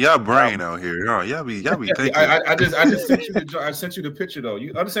using y'all brain out here. Y'all be thinking. I just sent you I sent you the picture though.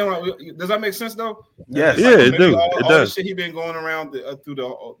 You understand does that make sense though? Yes. Yeah, it does. All the shit he been going around through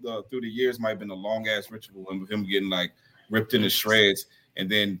the years might have been a long ass ritual of him getting like ripped into shreds. And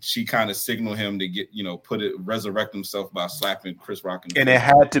then she kind of signaled him to get, resurrect himself by slapping Chris Rock. And it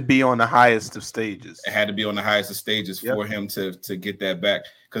had to be on the highest of stages. It had to be on the highest of stages for him to get that back.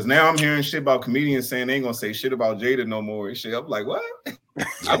 Because now I'm hearing shit about comedians saying they ain't gonna say shit about Jada no more and shit. I'm like, what?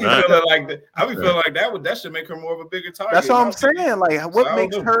 I be feeling like that. That should make her more of a bigger target. That's what I'm saying. Like, what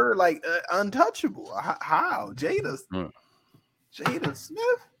makes her like untouchable? How? Jada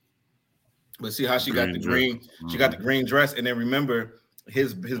Smith? But see how she got the green, she got the green dress, and then remember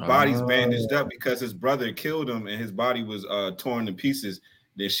his body's bandaged up because his brother killed him and his body was torn to pieces.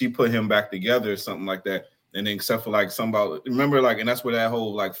 Then she put him back together or something like that. And then except for like somebody remember like, and that's where that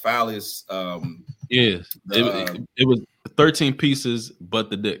whole like phallus it was 13 pieces but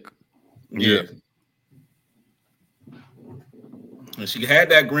the dick. Yeah. And she had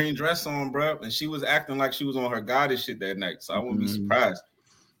that green dress on, bro, and she was acting like she was on her goddess shit that night. So I wouldn't be surprised.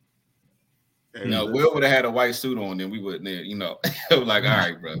 You know, Will would have had a white suit on, then we would, you know, like, all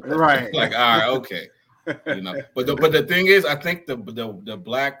right, bro, right? Like, all right, okay, you know. But the thing is, I think the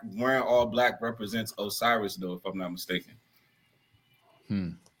black wearing all black represents Osiris, though, if I'm not mistaken.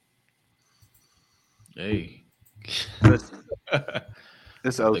 Hey,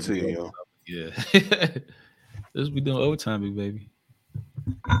 it's OT, yo. Yeah, this be doing overtime, big baby.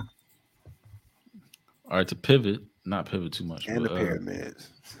 All right, to pivot, not pivot too much. And the pyramids.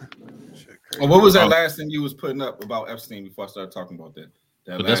 What was that last thing you was putting up about Epstein before I started talking about that?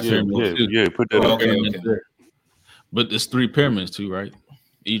 But that's pyramids too. Yeah, put that up. Okay. But there's 3 pyramids too, right?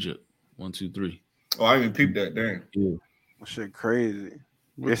 Egypt, 1, 2, 3. Oh, I didn't peep that. Damn. Yeah. Shit crazy.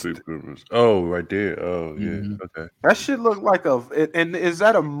 Oh, right there. Oh, yeah. Okay. That shit look like and is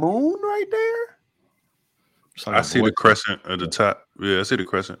that a moon right there? Like I see the crescent at the top. Yeah, I see the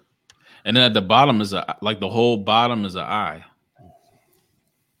crescent. And then at the bottom is the whole bottom is an eye.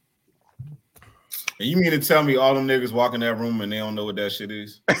 And you mean to tell me all them niggas walk in that room and they don't know what that shit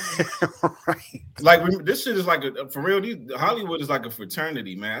is? Right. Like this shit is like for real. Hollywood is like a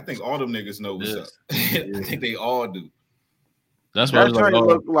fraternity, man. I think all them niggas know what's up. I think they all do. That's why it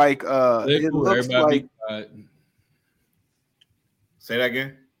look like it looks like. Say that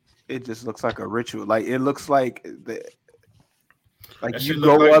again. It just looks like a ritual. Like it looks like you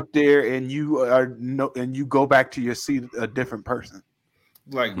look go up there and you go back to your seat a different person.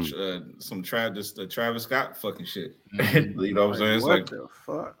 Like some Travis Scott fucking shit. You know what I'm saying? It's like the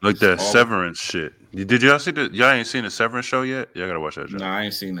fuck? Like that Severance shit. Did y'all see y'all ain't seen the Severance show yet? Y'all gotta watch that show. Nah, I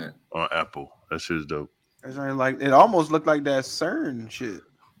ain't seen that. On Apple. That shit's dope. It's like it almost looked like that CERN shit.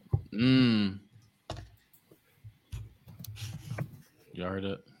 Y'all heard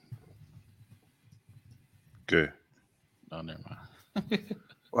that? Okay. Oh, never mind.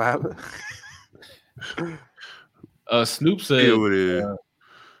 What happened? Snoop said it'll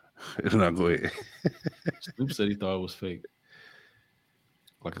not go ahead. Snoop said he thought it was fake.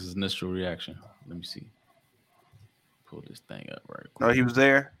 Like his initial reaction. Let me see. Pull this thing up right quick. Oh, he was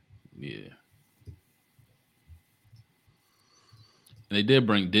there? Yeah. And they did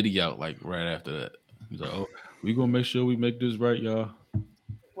bring Diddy out like right after that. He's like, "Oh, we gonna make sure we make this right, y'all."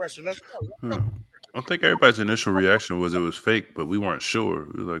 Question. Let's go. I think everybody's initial reaction was it was fake, but we weren't sure.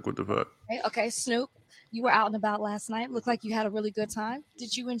 We were like, what the fuck? Okay, Snoop, you were out and about last night. Looked like you had a really good time.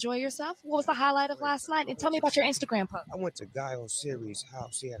 Did you enjoy yourself? What was the highlight of last night? And tell me about your Instagram post. I went to Guy O'Siri's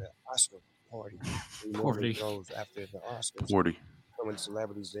house. He had an Oscar party. Goes after the Oscars. 40. So many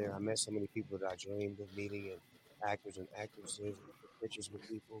celebrities there. I met so many people that I dreamed of meeting, and actors and actresses, pictures with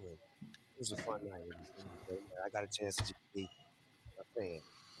people, and it was a fun night. I got a chance to be a fan.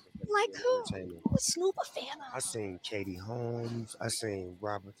 Like who? Who was Snoop a fan of? I seen Katie Holmes. I seen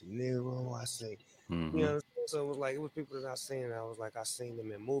Robert De Niro. I seen, you know, so it was like, it was people that I seen. And I was like, I seen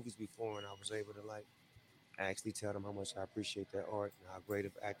them in movies before, and I was able to like actually tell them how much I appreciate their art and how great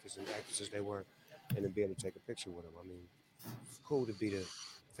of actors and actresses they were, and to be able to take a picture with them. I mean, it's cool to be the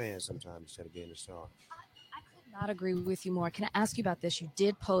fan sometimes instead of being the star. Not agree with you more. Can I ask you about this? You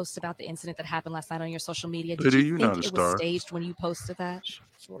did post about the incident that happened last night on your social media. Did you think it was staged when you posted that?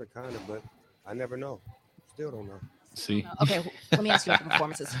 Sort of, kind of, but I never know. Still don't know. See? Okay, let me ask you about the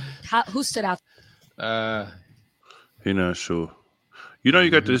performances. Who stood out? He not sure. You know,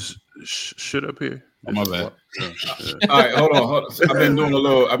 you got this shit up here. Oh, my bad. All right, hold on. I've been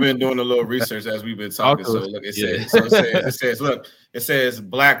doing a little research as we've been talking. So look, it says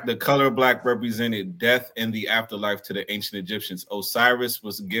black. The color black represented death and the afterlife to the ancient Egyptians. Osiris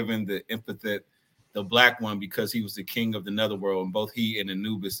was given the epithet, the black one, because he was the king of the netherworld, and both he and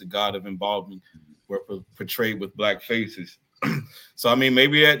Anubis, the god of embalming, were portrayed with black faces. So I mean,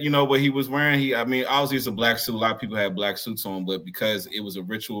 maybe that, you know, what he was wearing. Obviously it's a black suit. A lot of people had black suits on, but because it was a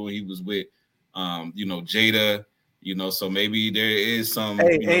ritual, he was with you know, Jada, you know, so maybe there is some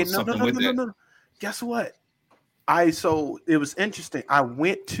something with that. No. Guess what? So it was interesting. I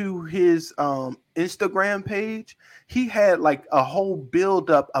went to his Instagram page. He had like a whole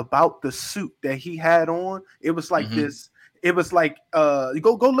build up about the suit that he had on. It was like this. It was like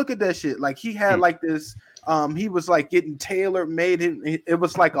go look at that shit. Like he had like this. He was like getting tailor made. It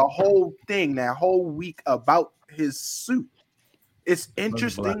was like a whole thing that whole week about his suit. it's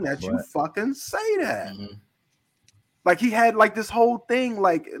interesting that you fucking say that. Mm-hmm. Like he had like this whole thing,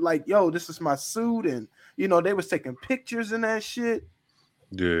 like yo, this is my suit, and you know they was taking pictures and that shit.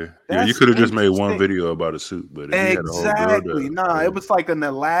 Yeah, That's you could have just made one interesting. video about a suit, but Exactly. he had a whole build up. It was like an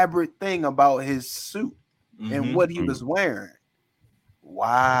elaborate thing about his suit and what he was wearing.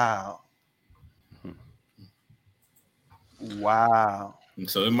 Wow. Wow.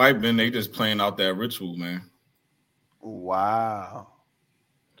 So it might have been they just playing out that ritual, man. Wow.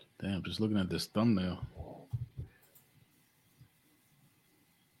 Damn, just looking at this thumbnail.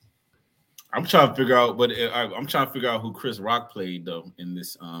 I'm trying to figure out, I'm trying to figure out who Chris Rock played though in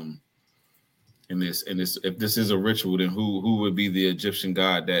this. If this is a ritual, then who would be the Egyptian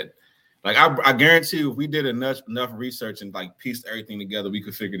god that? Like I guarantee you, if we did enough research and like pieced everything together, we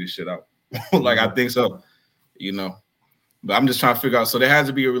could figure this shit out. Like I think so, you know. But I'm just trying to figure out. So there has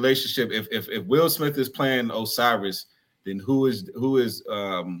to be a relationship. If Will Smith is playing Osiris, then who is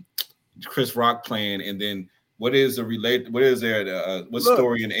Chris Rock playing? And then what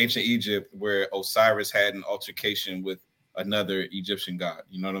story in ancient Egypt where Osiris had an altercation with another Egyptian god?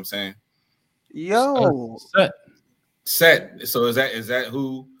 You know what I'm saying? Yo, Set. So is that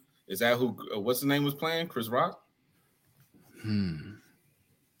who what's the name was playing? Chris Rock?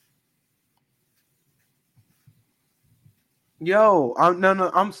 Yo,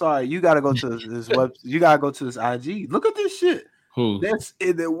 I'm sorry. You gotta go to this web. You gotta go to this IG. Look at this shit. Who? That's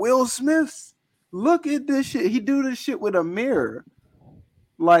the Will Smith's. Look at this shit. He do this shit with a mirror.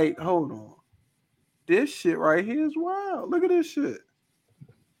 Like, hold on. This shit right here is wild. Look at this shit.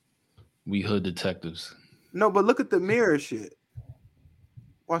 We hood detectives. No, but look at the mirror shit.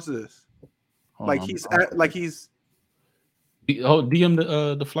 Watch this. Like he's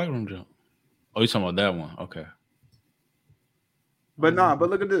DM the flight room jump. Oh, you talking about that one? Okay. But but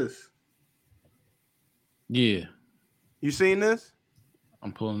look at this. Yeah. You seen this?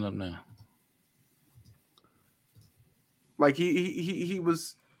 I'm pulling up now. Like he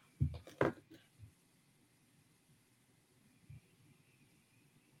was.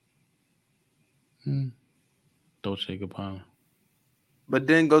 Dolce & Gabbana. But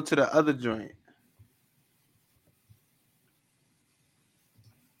then go to the other joint.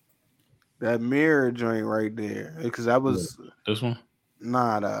 That mirror joint right there. Because that was this one?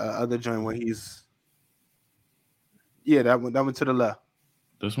 Nah, the other joint where he's. Yeah, that one to the left.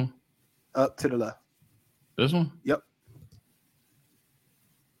 This one? Up to the left. This one? Yep.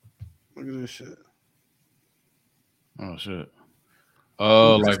 Look at this shit. Oh shit.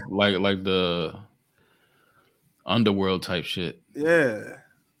 Oh, like the underworld type shit. Yeah.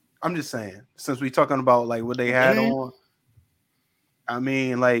 I'm just saying, since we talking about like what they had on, I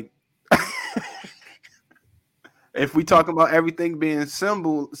mean, like if we talking about everything being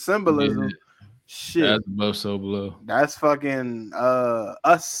symbolism, shit. That's above so below. That's fucking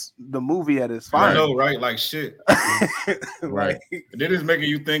Us, the movie at its finest. I know, right? Like shit. Right. Then it's making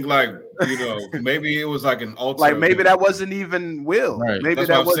you think like, you know, maybe it was like an alter. Like maybe that wasn't even Will. Right. Maybe That's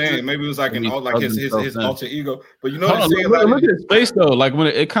that what I'm was saying. Maybe it was like his alter ego. But you know Hold what I'm on, saying? look at his face though. Like when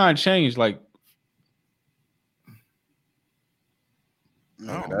it kind of changed, like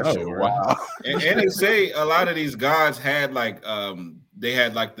that shit wow. And they say a lot of these gods had like they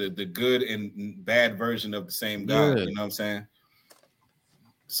had like the good and bad version of the same god. Yeah. You know what I'm saying?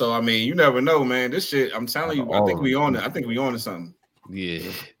 So I mean, you never know, man. This shit, I'm telling you, I think we on it. I think we on to something.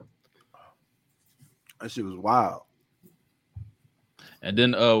 Yeah. That shit was wild. And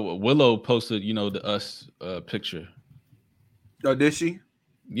then Willow posted, you know, the Us picture. Oh, did she?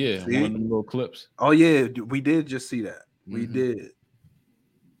 Yeah, one of them little clips. Oh yeah, we did just see that. We did.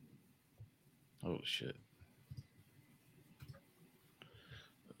 Oh shit.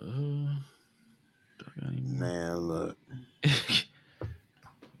 Man, look.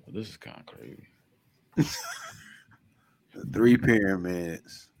 This is kind of crazy. The 3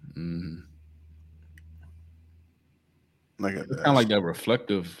 pyramids. Look at that. Kind of like that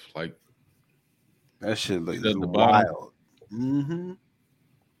reflective, like that shit looks wild. Mm-hmm.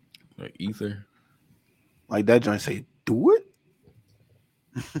 Like ether. Like that joint say, do it.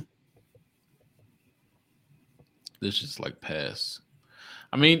 This is like past.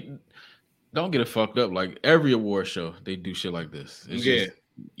 I mean, don't get it fucked up. Like every award show, they do shit like this. It's just,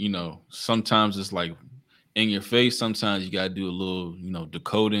 you know, sometimes it's like in your face. Sometimes you gotta do a little, you know,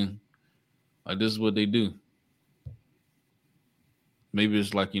 decoding. Like this is what they do. Maybe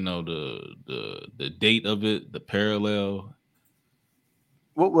it's like, you know, the date of it, the parallel.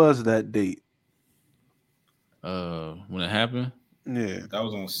 What was that date? When it happened? Yeah. That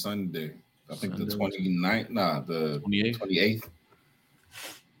was on Sunday. I think the 29th. Nah, the 28th.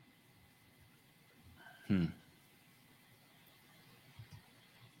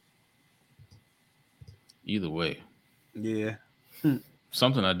 Either way. Yeah.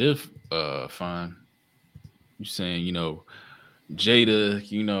 Something I did find. You saying, you know,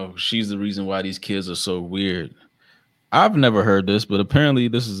 Jada, you know, she's the reason why these kids are so weird. I've never heard this, but apparently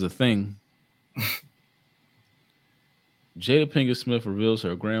this is a thing. Jada Pinkett Smith reveals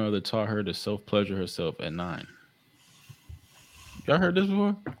her grandmother taught her to self-pleasure herself at 9. Y'all heard this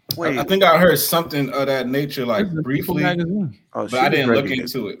before? Wait, I think I heard something of that nature, like briefly, but I didn't look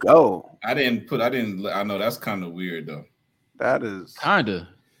into it. I know that's kind of weird though. That is kinda.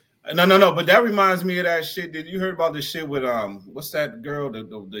 No. But that reminds me of that shit. Did you heard about this shit with what's that girl that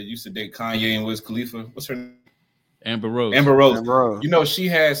used to date Kanye and Wiz Khalifa? What's her name? Amber Rose. Amber Rose. You know, she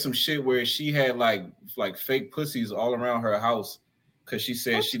had some shit where she had like fake pussies all around her house because she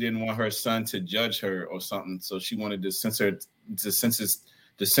said she didn't want her son to judge her or something. So she wanted to desensitize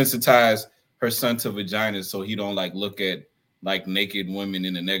her son to vaginas so he don't like look at like naked women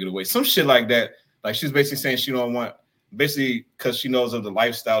in a negative way. Some shit like that. Like she's basically saying she don't want, basically because she knows of the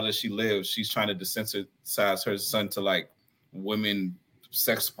lifestyle that she lives, she's trying to desensitize her son to like women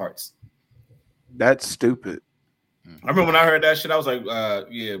sex parts. That's stupid. I remember when I heard that shit, I was like,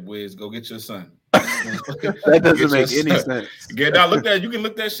 yeah, Wiz, go get your son. That doesn't make any sense. Now look that, you can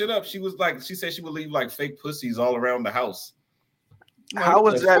look that shit up. She said she would leave like fake pussies all around the house. How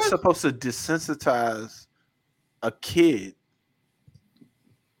is that supposed to desensitize a kid?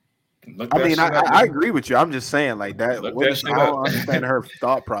 I agree with you. I'm just saying like that. I don't understand her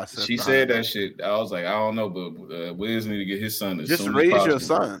thought process. She said that shit. I was like, I don't know, but Wiz need to get his son. Just raise your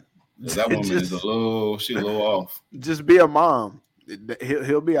son. That woman is a little off. Just be a mom.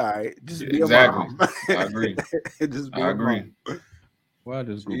 He'll be all right. Just be a mom. I agree. I agree. Why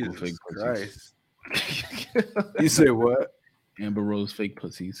does Google fake pussies? You say what? Amber Rose fake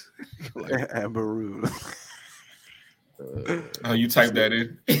pussies. Amber Rose. Oh, you type that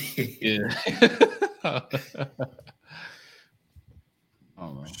in? Yeah. I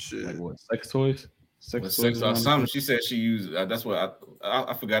don't know. Shit. Like what? Sex toys? Sex or something. She said she used. That's what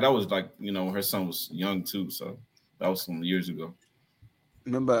I forgot. That was like, you know, her son was young too. So that was some years ago.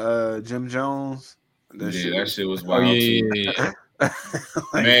 Remember Jim Jones? That shit was wild too. Yeah.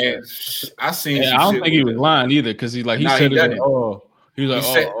 Man, I seen. I don't think he was lying either because he said it. He was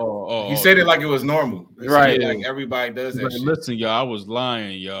like, he said it like it was normal, right? Like everybody does that. Like, shit. Listen, y'all, I was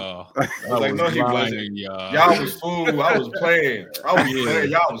lying, y'all. I was like, no, he wasn't. Y'all was fool. I was playing.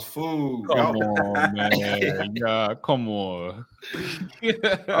 Y'all was fool. Come on, man. Yeah, come on.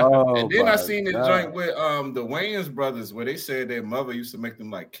 And then I seen the joint with the Wayans brothers where they said their mother used to make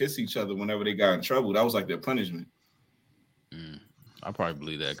them like kiss each other whenever they got in trouble. That was like their punishment. I probably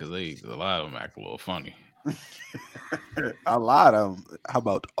believe that because a lot of them act a little funny. A lot of them. How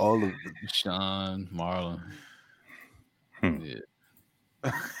about all of them? Sean, Marlon. Yeah.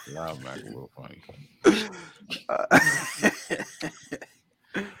 A lot of them act a little funny.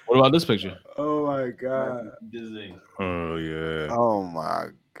 What about this picture? Oh my god. Disney. Oh yeah. Oh my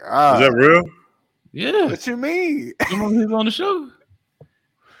god. Is that real? Yeah. What you mean? Remember he was on the show?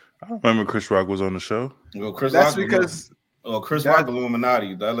 I don't remember Chris Rock was on the show. Well, Chris That's Rock because Chris Rock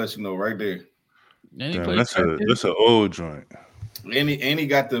Illuminati. That lets you know right there. Damn, that's an old joint. And he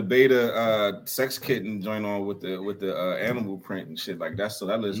got the beta sex kitten joint on with the animal print and shit like that. So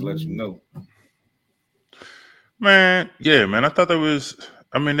that lets you know. Man, yeah, man. I thought that was.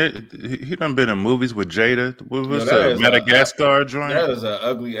 I mean, he done been in movies with Jada. What was that? Madagascar joint? That is an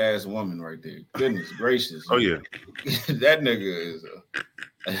ugly ass woman right there. Goodness gracious. Oh yeah. That nigga is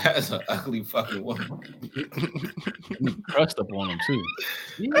that's an ugly fucking woman. Crushed up on him too.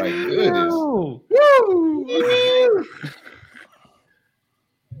 My goodness.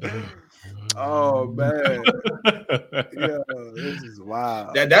 Oh man. Yeah, this is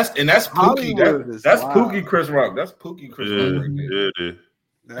wild. That's Pookie. That's Pookie Chris Rock. That's Pookie Chris Rock right there. Yeah, it is.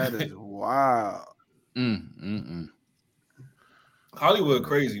 That is wild. Hollywood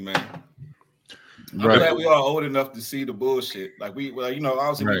crazy, man. I'm glad we are old enough to see the bullshit. Like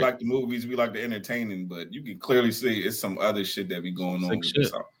obviously we like the movies, we like the entertaining, but you can clearly see it's some other shit that be going on. With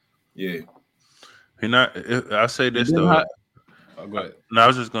this. Yeah. I say this though. Go ahead. No, I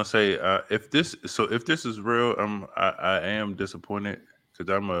was just gonna say if this is real, I am disappointed because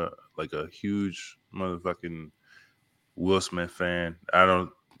I'm a huge motherfucking Will Smith fan. I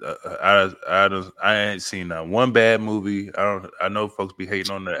ain't seen that one bad movie. I know folks be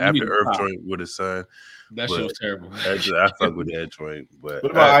hating on the After Earth joint with his son. That shit was terrible. I fuck with that joint. But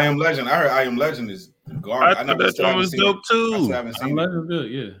what about I Am Legend? I heard I Am Legend is garbage. I thought that joint was dope too. I haven't seen I Legend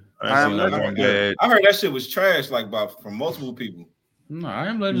good, yeah. I heard that shit was trash, from multiple people. No, I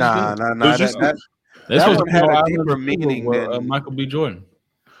Am Legend. Nah. That one had a deeper meaning than Michael B. Jordan.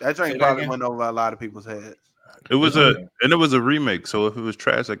 That joint probably went over a lot of people's heads. It was it was a remake. So if it was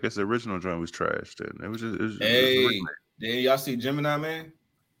trash, I guess the original joint was trash. Then it was just hey, did y'all see Gemini Man?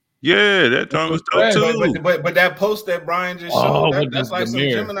 Yeah, that joint was dope too. But that post that Brian just showed, that's like some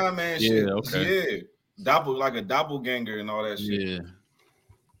mirror. Gemini Man shit. Okay. Yeah, like a doppelganger and all that shit.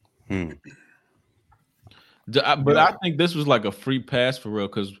 Yeah. But I think this was like a free pass for real.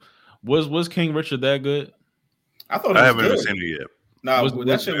 Because was King Richard that good? I thought I haven't even seen it yet. No, that was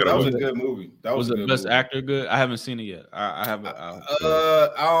a good movie. That was the good best movie. actor good? I haven't seen it yet. I haven't.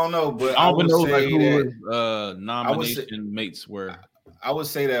 I don't know, but I don't know like who his nomination mates were. I would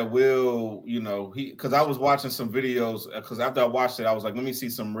say that Will, because I was watching some videos. Because after I watched it, I was like, let me see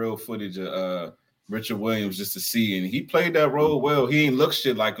some real footage of Richard Williams just to see, and he played that role well. He ain't look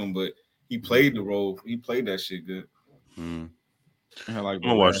shit like him, but he played the role. He played that shit good. I'm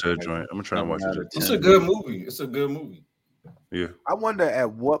gonna watch that joint. I'm gonna try and watch it. It's a good movie. It's a good movie. Yeah. I wonder at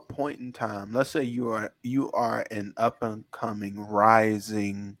what point in time, let's say you are an up and coming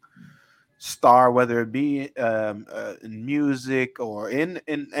rising star, whether it be in music or in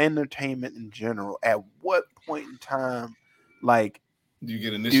entertainment in general, at what point in time, like, do you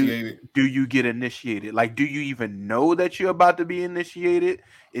get initiated? Do you get initiated? Like, do you even know that you're about to be initiated?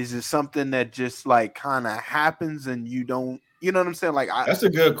 Is it something that just like kind of happens and you don't? You know what I'm saying? Like, that's a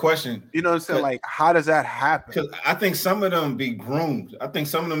good question. You know what I'm saying? Like, how does that happen? Because I think some of them be groomed. I think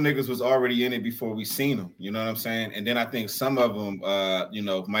some of them niggas was already in it before we seen them. You know what I'm saying? And then I think some of them,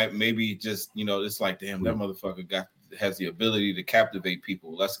 might maybe just, it's like, damn, that motherfucker has the ability to captivate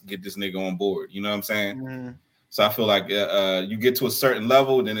people. Let's get this nigga on board. You know what I'm saying? Mm-hmm. So I feel like you get to a certain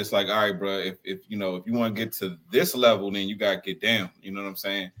level, then it's like, all right, bro, if you want to get to this level, then you gotta get down. You know what I'm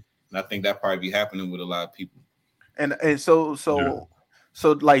saying? And I think that probably be happening with a lot of people. And so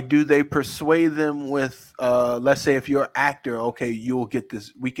like, do they persuade them with let's say if you're an actor, okay, you'll get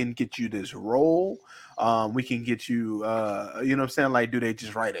this, we can get you this role, we can get you you know what I'm saying, like, do they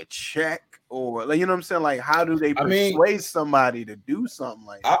just write a check, or like, you know what I'm saying, like, how do they persuade somebody to do something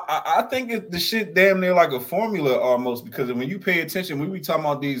like that? I think the shit damn near like a formula almost, because when you pay attention, we be talking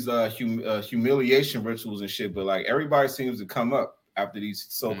about these humiliation rituals and shit, but like everybody seems to come up after these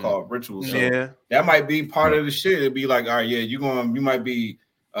so-called rituals. So that might be part of the shit. It'd be like, all right, yeah, you might be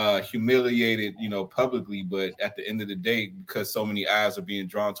humiliated, publicly, but at the end of the day, because so many eyes are being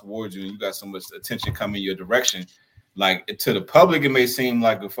drawn towards you and you got so much attention coming your direction, like, to the public, it may seem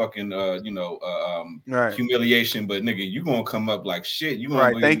like a fucking humiliation, but nigga, you gonna come up like shit. You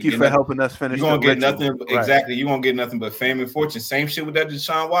gonna thank you for helping us finish. You gonna get nothing. Exactly. You gonna get nothing but fame and fortune. Same shit with that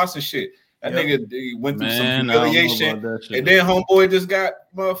Deshaun Watson shit. That nigga went through some humiliation, and then homeboy just got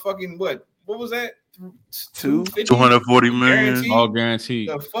motherfucking what was that? 240 million, all guaranteed.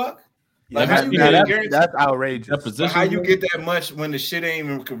 The fuck? Like, how you get guaranteed? That's outrageous. But how you get that much when the shit ain't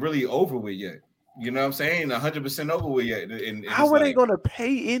even really over with yet? You know what I'm saying? 100% over with yet. And how are they gonna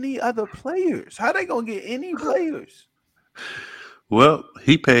pay any other players? How are they gonna get any players? Well,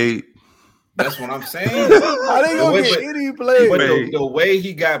 he paid. That's what I'm saying. How they gonna get any players? But the way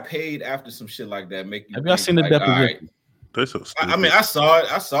he got paid after some shit like that make you. Have y'all seen the deposition? They're so stupid. I mean, I saw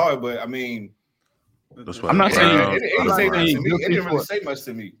it, but I mean, I'm not saying it didn't really say much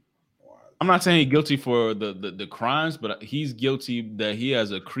to me. I'm not saying he's guilty for the crimes, but he's guilty that he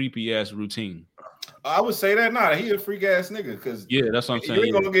has a creepy ass routine. I would say that he a freak ass nigga, because that's what I'm saying. You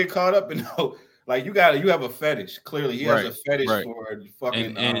ain't gonna get caught up in like you have a fetish. Clearly, he has a fetish for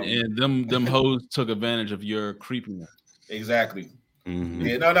fucking and them hoes took advantage of your creepiness. Exactly. Mm-hmm.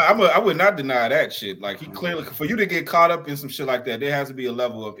 Yeah, I would not deny that shit. Like, he clearly, for you to get caught up in some shit like that, there has to be a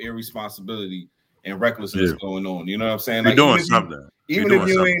level of irresponsibility and recklessness going on. You know what I'm saying? Like, you're doing something. Even if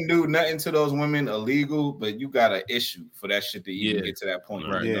you ain't do nothing to those women illegal, but you got an issue for that shit to even get to that point.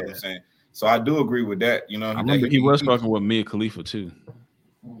 Right? You know what I'm saying? So I do agree with that. You know, I remember he was fucking with Mia Khalifa too.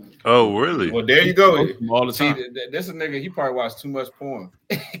 Oh, really? Well, there you go. All the time. That's a nigga. He probably watched too much porn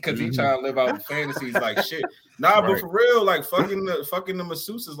because he trying to live out the fantasies like shit. Nah, but for real, like fucking the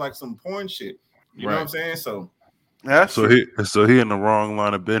masseuses is like some porn shit. You know what I'm saying? So so he in the wrong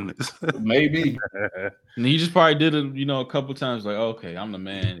line of business. Maybe. And he just probably did it, a couple times. Like, okay, I'm the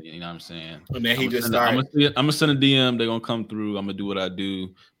man. You know what I'm saying? And then he I'm gonna send a DM. They're gonna come through. I'm gonna do what I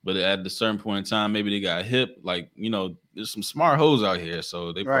do. But at a certain point in time, maybe they got hip. Like, there's some smart hoes out here,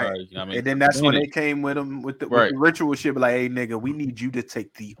 so they probably, And then that's when they came with him with the ritual shit. Like, hey, nigga, we need you to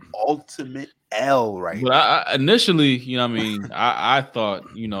take the ultimate L right But now. I initially, you know what I mean, I thought,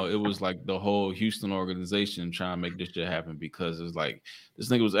 you know, it was like the whole Houston organization trying to make this shit happen because it's like this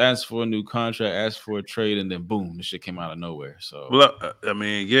nigga was asked for a new contract, asked for a trade, and then boom, this shit came out of nowhere. So, well, I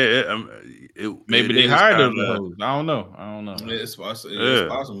mean, yeah, maybe they hired those hoes. I don't know. Yeah, it's possible. Yeah. It's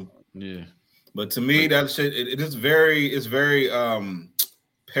possible. Yeah. But to me, that shit it's very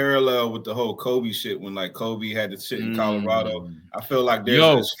parallel with the whole Kobe shit when like Kobe had the shit in Colorado. I feel like there's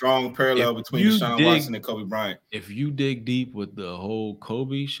a strong parallel between Deshaun Watson and Kobe Bryant. If you dig deep with the whole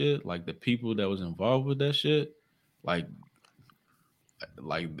Kobe shit, like the people that was involved with that shit, like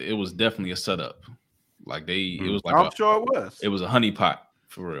it was definitely a setup. Like it was like I'm sure it was. It was a honeypot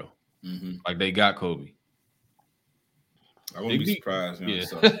for real. Mm-hmm. Like they got Kobe. I wouldn't be surprised. You know, Yeah.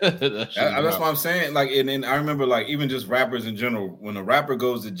 so. That's what I'm saying. Like, and I remember, like, even just rappers in general, when a rapper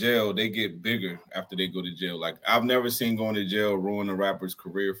goes to jail, they get bigger after they go to jail. Like, I've never seen going to jail ruin a rapper's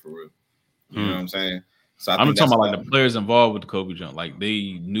career for real. You know what I'm saying? So I'm talking about like the players involved with the Kobe jump. Like,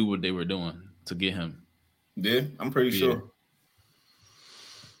 they knew what they were doing to get him. Yeah, I'm pretty sure.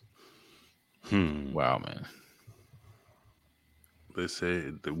 Wow, man. They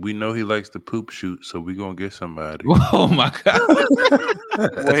say we know he likes to poop shoot, so we gonna get somebody. Oh my god!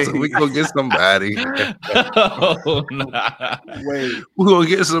 So we gonna get somebody. Oh, nah. Wait, we gonna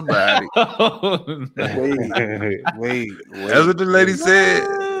get somebody. Wait. That's what the lady said.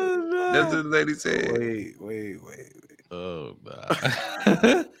 That's what the lady said. Wait. Oh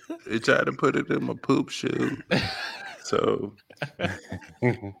nah. They tried to put it in my poop shoe. So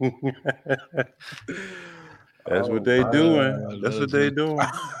that's what they doing. That's what they doing.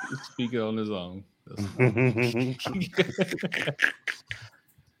 Speaking on his own. Oh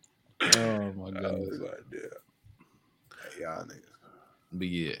my goodness. Y'all niggas. But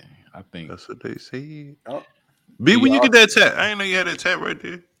yeah, I think that's what they say. Oh. B, when you get that tat, I didn't know you had that tat right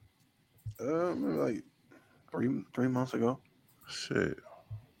there. Like 3 months ago. Shit.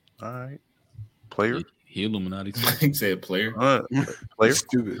 All right. Player. He Illuminati too. He said player. Player.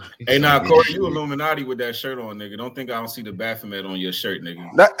 Stupid. Hey, now, Corey, you Illuminati with that shirt on, nigga. Don't think I don't see the Baphomet on your shirt, nigga.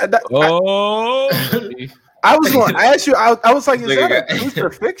 I was going to ask you. I was like, is that a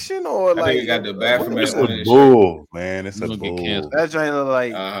crucifixion or like? You got the Baphomet It's on a his bull, shirt. man. It's a bull. That joint look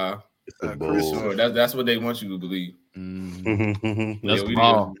like It's a bull. Sure, that's what they want you to believe. That's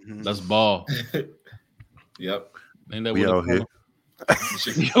ball. That's ball. Yep. Ain't that we out here.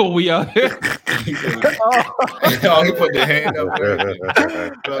 Yo, we out here. Oh, he put the hand up.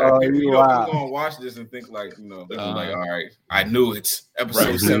 People gonna watch this and think like, you know, they're like, all right, I knew it.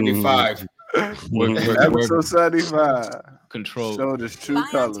 Episode 75. Episode 75. Control. Showed his true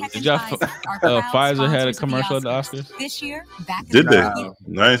colors. Did y'all? Pfizer had a commercial at the Oscars this year. Back Did they?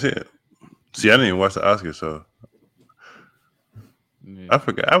 No, I didn't see it. See, I didn't even watch the Oscars, so. I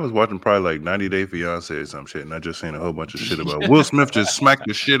forgot. I was watching probably like 90 Day Fiance or some shit, and I just seen a whole bunch of shit about Will Smith just smacked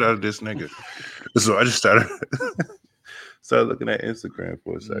the shit out of this nigga. So I just started looking at Instagram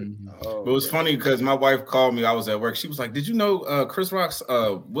for a second. But it was funny because my wife called me. I was at work. She was like, "Did you know Chris Rock's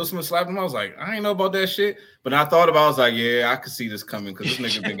Will Smith slapped him?" I was like, "I ain't know about that shit." But I thought about it, I was like, "Yeah, I could see this coming because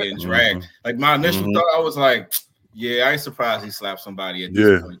this nigga been getting dragged." Like my initial thought, I was like, "Yeah, I ain't surprised he slapped somebody at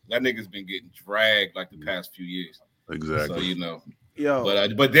this point. That nigga's been getting dragged like the past few years." Exactly. So you know. Yo.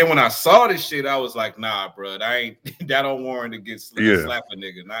 But then when I saw this shit, I was like, nah, bro, that don't warrant to get slap a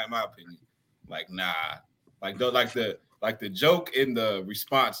nigga. Not in my opinion. Like, nah. Like the joke and the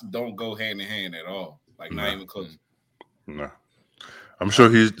response don't go hand in hand at all. Like, not even close. No. I'm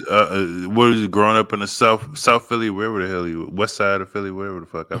sure he's what is he growing up in the South Philly, wherever the hell he west side of Philly, wherever the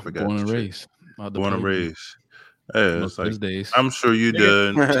fuck I forgot. Born and raised. Born and raised. Yeah, it's like, days. I'm sure you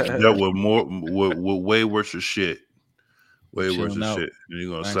done dealt with more with way worse shit. Way worse than shit. And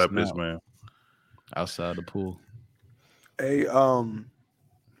you're gonna slap this man outside the pool. Hey,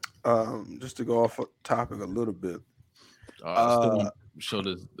 just to go off topic a little bit. Show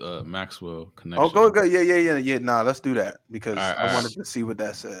this Maxwell connection. Oh, go. Yeah. Nah, let's do that because I wanted to see what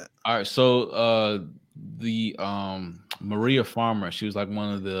that said. All right, so the Maria Farmer, she was like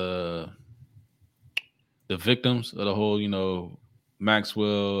one of the victims of the whole, you know,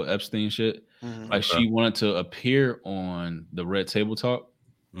 Maxwell Epstein shit. Mm-hmm. Like she wanted to appear on the Red Table Talk.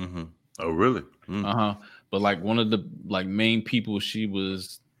 Mm-hmm. Oh, really? But like one of the like main people she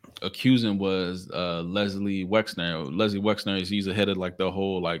was accusing was Leslie Wexner. Leslie Wexner, he's the head of like the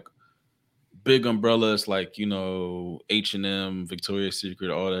whole like big umbrellas, like, you know, H&M, Victoria's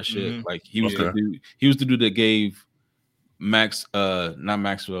Secret, all that shit. Mm-hmm. Like he was the dude. He was the dude that gave not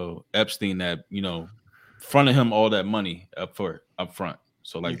Maxwell, Epstein, that, you know, fronted him all that money up front.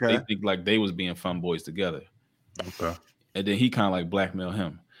 So like they think like they was being fun boys together. Okay. And then he kind of like blackmailed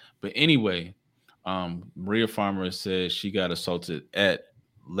him. But anyway, Maria Farmer said she got assaulted at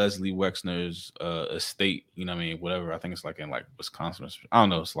Leslie Wexner's estate. You know what I mean? Whatever. I think it's like in like Wisconsin. I don't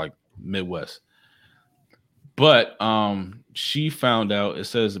know. It's like Midwest. But she found out. It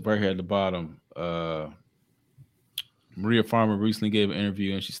says right here at the bottom. Maria Farmer recently gave an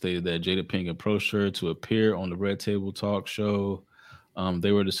interview and she stated that Jada Pinkett approached her to appear on the Red Table Talk show.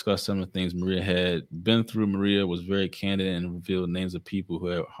 They were discussing some of the things Maria had been through. Maria was very candid and revealed names of people who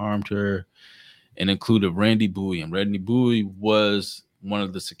had harmed her and included Randy Bowie. And Randy Bowie was one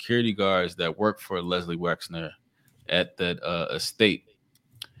of the security guards that worked for Leslie Wexner at that estate.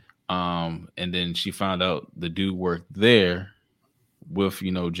 And then she found out the dude worked there with,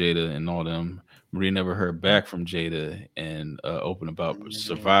 Jada and all them. Maria never heard back from Jada and open about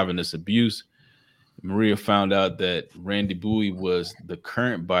surviving this abuse. Maria found out that Randy Bowie was the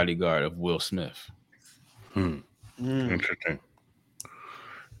current bodyguard of Will Smith. Interesting.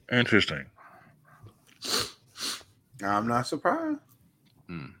 I'm not surprised.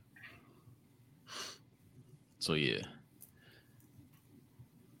 So yeah,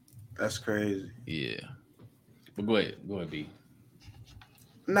 that's crazy. Yeah, but go ahead, B.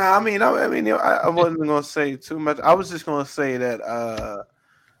 Nah, I wasn't gonna say too much. I was just gonna say that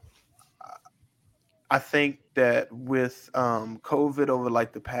I think that with COVID over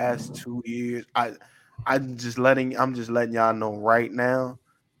like the past 2 years, I'm just letting y'all know right now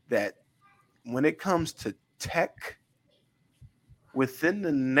that when it comes to tech, within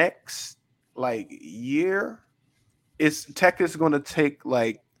the next like year, tech is gonna take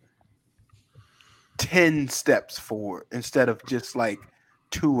like 10 steps forward instead of just like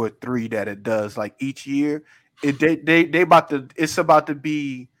 2 or 3 that it does like each year. It's about to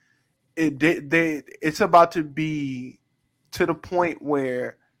be to the point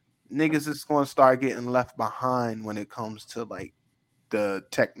where niggas is going to start getting left behind when it comes to like the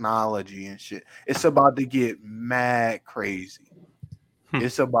technology and shit. It's about to get mad crazy.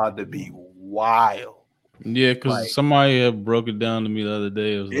 It's about to be wild. Yeah, because somebody broke it down to me the other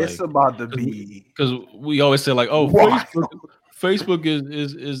day. It's about to be, because we always say like, oh, wild. Facebook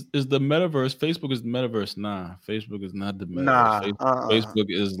is the metaverse. Facebook is the metaverse. Nah, Facebook is not the metaverse. Facebook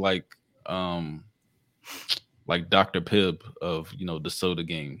is like Dr. Pibb of the soda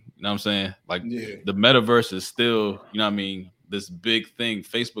game. You know what I'm saying? Like the metaverse is still, you know what I mean, this big thing.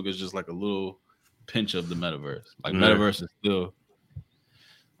 Facebook is just like a little pinch of the metaverse. Like metaverse is still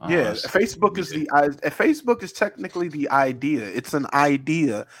Facebook is technically the idea. It's an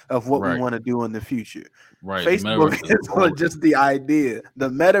idea of what we want to do in the future. Right. Facebook is just the idea. The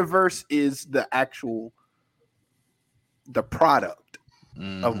metaverse is the product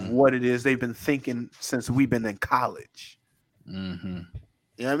of what it is they've been thinking since we've been in college. Mm-hmm.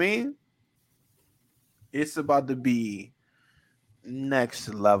 You know what I mean? It's about to be next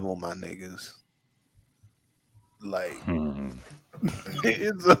level, my niggas. Like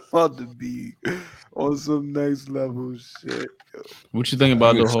it's about to be on some next level shit. What you think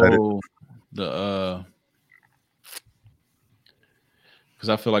about because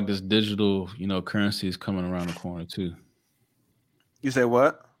I feel like this digital, currency is coming around the corner too. You say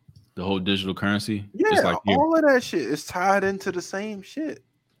what? The whole digital currency? Yeah, all of that shit is tied into the same shit.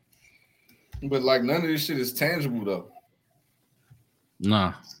 But like none of this shit is tangible though.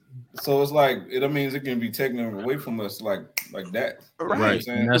 Nah. So it's like it means it can be taken away from us like that. Right.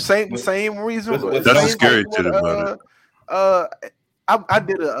 You know the same reason. That's scary to the I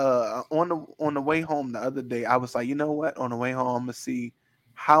did on the way home the other day. I was like, you know what? On the way home, I'm gonna see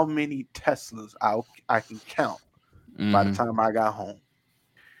how many Teslas I can count by the time I got home.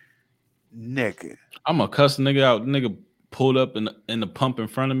 Nigga, I'm a cuss nigga out. Nigga pulled up in the pump in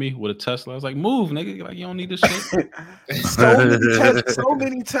front of me with a Tesla. I was like, move, nigga. Like, you don't need this shit. so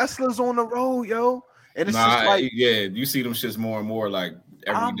many Teslas on the road, yo. And it's just like, you see them shits more and more like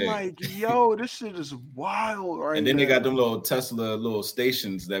every day. I'm like, yo, this shit is wild right now. And then they got them little Tesla little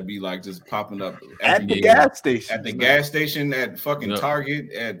stations that be like just popping up at the gas station. At the gas station, at fucking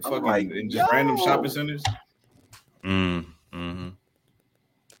Target, at fucking in just random shopping centers. Mm-hmm.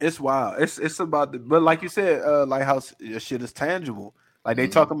 It's wild. It's about but like you said, like how shit is tangible. Like they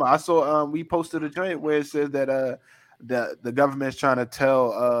talking about. I saw we posted a joint where it says that the government's trying to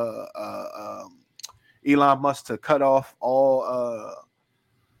tell Elon Musk to cut off all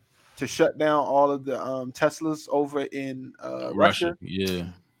to shut down all of the Teslas over in Russia. Yeah.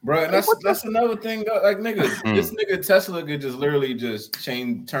 Bro, that's another thing. Like nigga, this nigga Tesla could just literally just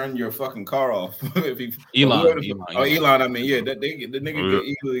turn your fucking car off. if he Elon. I mean, yeah, the nigga could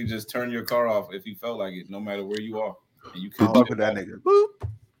easily just turn your car off if he felt like it, no matter where you are. And you could look at that nigga. Boop.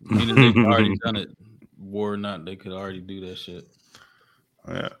 They could already done it. War or not, they could already do that shit.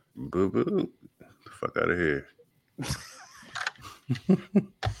 Yeah, boo boo. fuck out of here.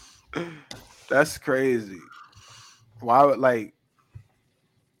 That's crazy. Why would like?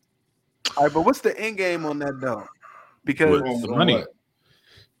 All right, but what's the end game on that though? Because it's the money.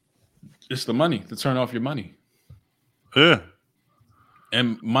 It's the money to turn off your money. Yeah.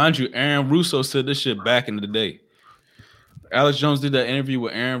 And mind you, Aaron Russo said this shit back in the day. Alex Jones did that interview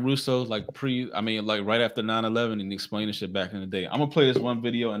with Aaron Russo, like right after 9/11, and he explained this shit back in the day. I'm gonna play this one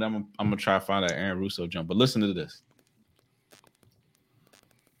video, and I'm gonna try to find that Aaron Russo jump. But listen to this.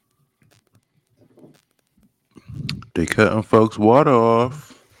 They cutting folks' water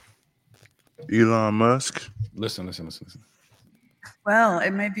off. Elon Musk. Listen. Well,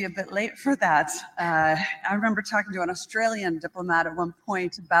 it may be a bit late for that. I remember talking to an Australian diplomat at one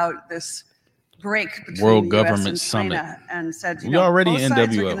point about this break between World the Government US and China, Summit. and said, We already both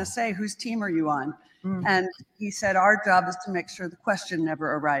sides are NWO. going to say, whose team are you on? And he said, our job is to make sure the question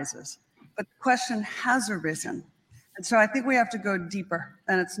never arises. But the question has arisen. And so I think we have to go deeper.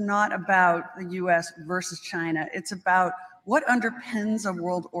 And it's not about the US versus China. It's about what underpins a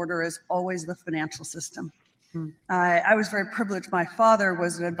world order is always the financial system. I was very privileged. My father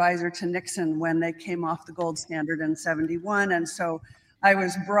was an advisor to Nixon when they came off the gold standard in '71. And so I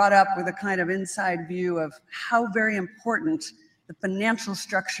was brought up with a kind of inside view of how very important the financial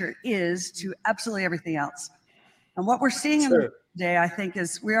structure is to absolutely everything else. And what we're seeing today, I think,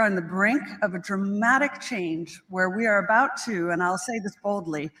 is we are on the brink of a dramatic change where we are about to, and I'll say this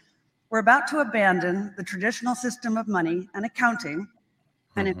boldly, we're about to abandon the traditional system of money and accounting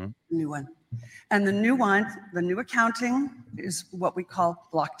and a new one. And the new one, the new accounting is what we call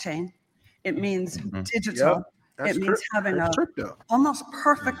blockchain. It means digital. It means having a almost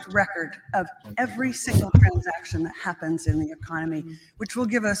perfect record of every single transaction that happens in the economy, which will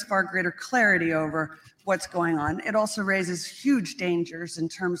give us far greater clarity over what's going on. It also raises huge dangers in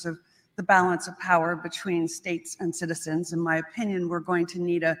terms of the balance of power between states and citizens. In my opinion, we're going to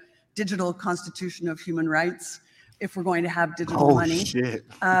need a digital constitution of human rights if we're going to have digital money.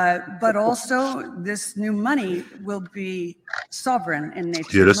 But also, this new money will be sovereign in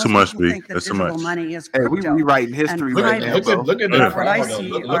nature. Yeah, that's too much, people think that that's too digital much. money is Hey, crypto. we writing history right now, bro. Look at What that. I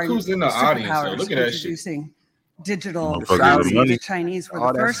see Look who's in the audience. Though. Look at that shit. Introducing digital Motherfuckers, the Chinese were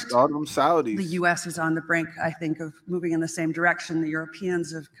all the first. all them Saudis. The U.S. is on the brink, I think, of moving in the same direction. The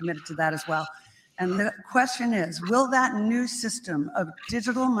Europeans have committed to that as well. And the question is, will that new system of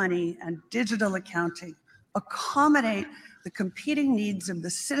digital money and digital accounting accommodate the competing needs of the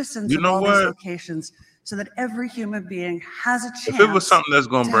citizens of all these locations so that every human being has a chance? If it was something that's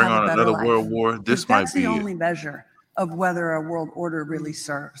going to bring on another world war, this might That's be the it. only measure of whether a world order really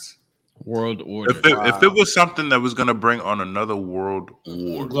serves. World order. If it was something that was going to bring on another world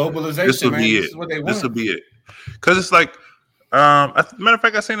war, globalization, this would be man, this it. is what they This want. would be it. Because it's like, matter of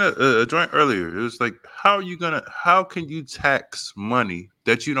fact, I seen a joint earlier. It was like, how can you tax money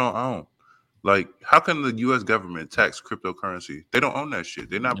that you don't own? Like, how can the U.S. government tax cryptocurrency? They don't own that shit.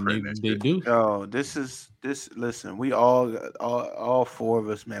 They're not paying that shit. They do. Yo, listen, we all four of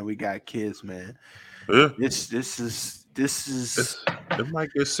us, man, we got kids, man. Yeah. This is it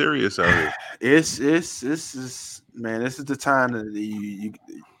might get serious out here. This is man, this is the time that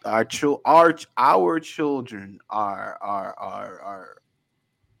our children are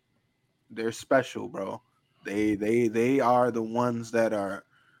they're special, bro. They are the ones that are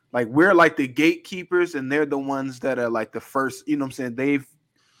like, we're like the gatekeepers, and they're the ones that are like the first, you know what I'm saying?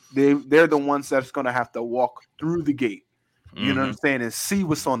 They're the ones that's gonna have to walk through the gate, you know what I'm saying, and see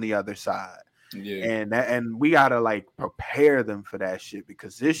what's on the other side. Yeah, and we gotta like prepare them for that shit,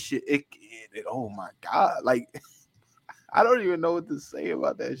 because this shit, it oh my god, like I don't even know what to say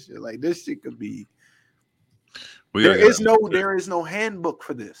about that shit. Like, this shit could be. There is no handbook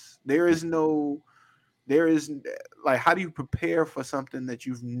for this. There is like, how do you prepare for something that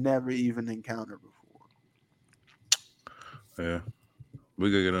you've never even encountered before? Yeah,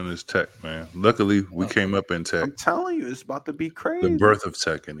 we gotta get on this tech, man. Luckily, we came up in tech. I'm telling you, it's about to be crazy. The birth of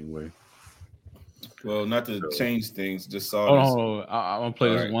tech, anyway. Well, not to change things, just saw this. I'm gonna play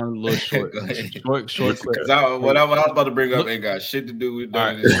this one little short clip. What I was about to bring up ain't got shit to do with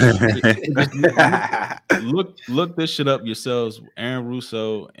look this shit up yourselves. Aaron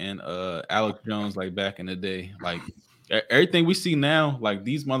Russo and Alex Jones, like back in the day, like everything we see now, like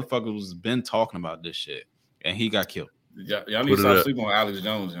these motherfuckers was been talking about this shit, and he got killed. Y'all need to stop sleeping on Alex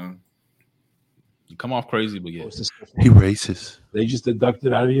Jones, young. You come off crazy, but yeah, he racist. They just deduct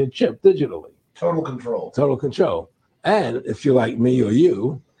it out of your chip digitally. Total control. Total control. And if you're like me or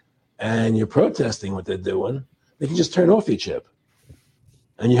you, and you're protesting what they're doing, they can just turn off your chip,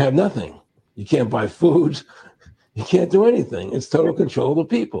 and you have nothing. You can't buy food. You can't do anything. It's total control of the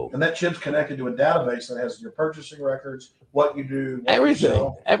people. And that chip's connected to a database that has your purchasing records, what you do, what you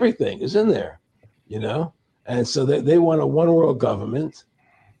sell. Everything is in there, And so they want a one world government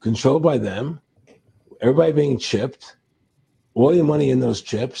controlled by them, everybody being chipped, all your money in those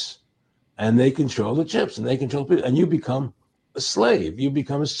chips, and they control the chips and they control people. And you become a slave. You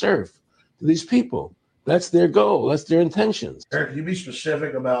become a serf to these people. That's their goal. That's their intentions. Eric, can you be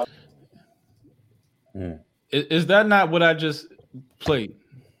specific about? Is that not what I just played?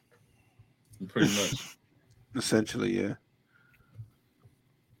 Pretty much. Essentially, yeah.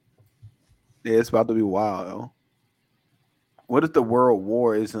 Yeah, it's about to be wild, though. What if the world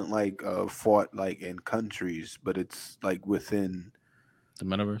war isn't like fought like in countries, but it's like within the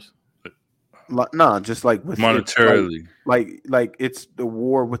metaverse? No, just like within, monetarily. Like it's the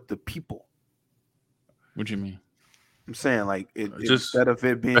war with the people. What do you mean? I'm saying like Just instead of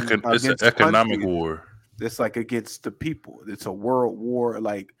it being it's an economic war. It's like against the people. It's a world war,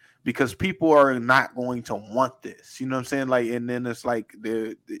 like because people are not going to want this. You know what I'm saying? Like, and then it's like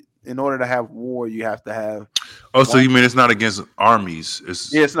in order to have war, you have to have. Oh, so you mean it's not against armies?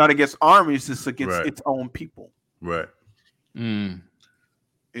 It's not against armies. It's against its own people. Right. You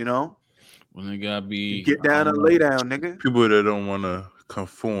know. Well, they gotta be you get down and lay down, nigga. People that don't want to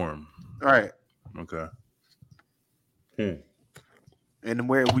conform. Right. Okay. And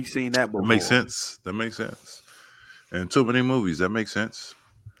where have we seen that before? That makes sense. And too many movies. That makes sense.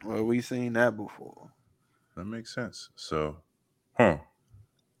 Well, we seen that before. That makes sense. So,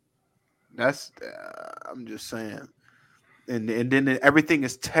 That's I'm just saying. And then everything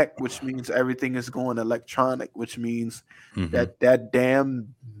is tech, which means everything is going electronic, which means that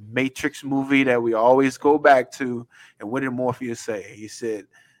damn Matrix movie that we always go back to. And what did Morpheus say? He said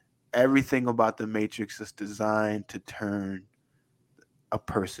everything about the Matrix is designed to turn a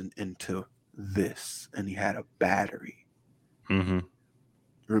person into this, and he had a battery.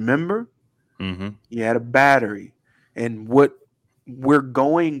 Remember? He had a battery, and what we're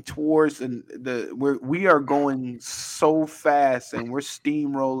going towards, and we are going so fast, and we're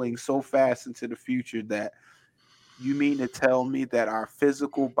steamrolling so fast into the future that you mean to tell me that our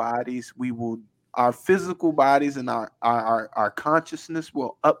physical bodies, our physical bodies and our consciousness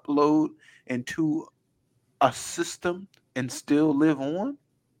will upload into a system and still live on?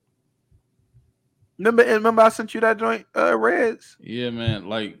 Remember I sent you that joint, Reds? Yeah, man.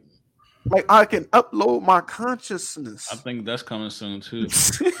 Like I can upload my consciousness. I think that's coming soon too.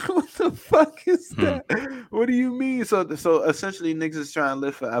 What the fuck is that? What do you mean? So essentially, niggas is trying to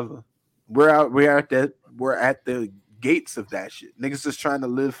live forever. We're at the gates of that shit. Niggas is trying to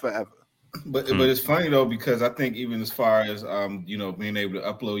live forever. But it's funny though, because I think even as far as being able to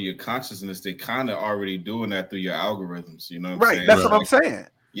upload your consciousness, they kind of already doing that through your algorithms. You know what I'm saying? That's what I'm saying.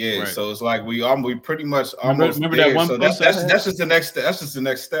 Yeah, right. So it's like we pretty much almost remember there. That one so post that's just the next step. That's just the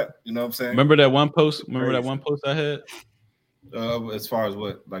next step. You know what I'm saying? Remember that one post? That one post I had? As far as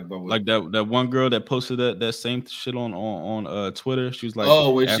what? Like that one girl that posted that same shit on Twitter. She was like,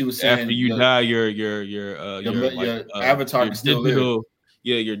 she was saying after you die, your avatar can still live.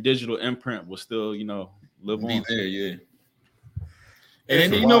 Yeah, your digital imprint will still, live be on. There, yeah.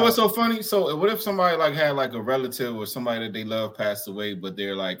 And then, you know what's so funny? So what if somebody like had like a relative or somebody that they love passed away, but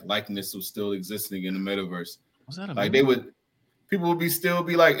their like likeness was still existing in the metaverse? Was that like people would still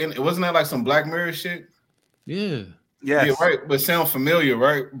be like, and wasn't that like some Black Mirror shit? Yeah. Yes. Yeah, right. But sound familiar,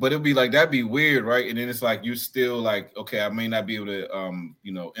 right? But it'd be like that'd be weird, right? And then it's like you still like, okay, I may not be able to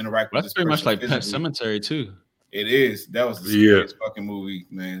interact with That's this pretty much like physically. Pet Cemetery too. It is. That was the scariest fucking movie,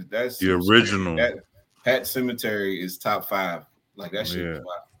 man. That's the original. Pet Cemetery is top 5. Like that shit. Yeah.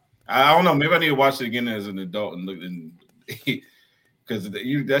 I don't know. Maybe I need to watch it again as an adult and look, because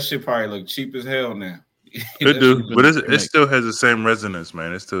that shit probably look cheap as hell now. It do, but it still has the same resonance,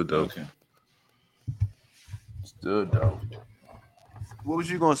 man. It's still dope. Okay. Still dope. What was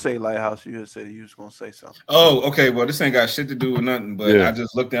you gonna say, Lighthouse? You said you was gonna say something. Oh, okay. Well, this ain't got shit to do with nothing, but I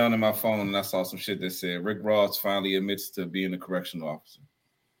just looked down at my phone and I saw some shit that said Rick Ross finally admits to being a correctional officer.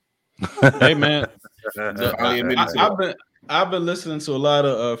 Hey, man. I've been listening to a lot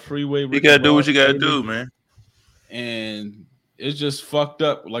of Freeway. You gotta do what you gotta do, man. And it's just fucked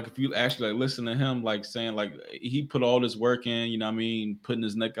up. Like if you actually like listen to him, like saying like he put all this work in, you know what I mean, putting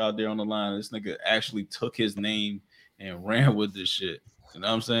his neck out there on the line. This nigga actually took his name and ran with this shit. You know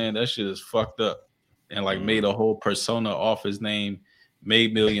what I'm saying? That shit is fucked up. And like made a whole persona off his name,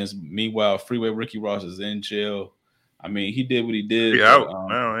 made millions. Meanwhile, Freeway Ricky Ross is in jail. I mean, he did what he did. He out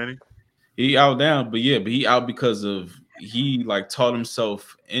now, ain't he? He out now, but he out because of he like taught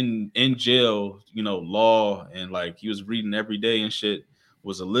himself in jail, law, and like he was reading every day and shit,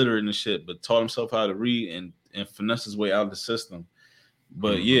 was illiterate and shit, but taught himself how to read and finesse his way out of the system.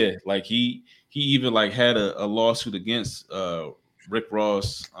 But yeah, like he even like had a lawsuit against Rick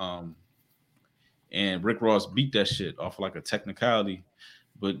Ross, and Rick Ross beat that shit off like a technicality.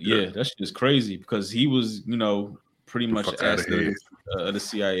 But yeah, that shit is crazy because he was, you know, pretty much asset of the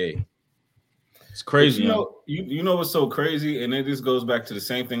CIA. It's crazy. But you know what's so crazy, and it just goes back to the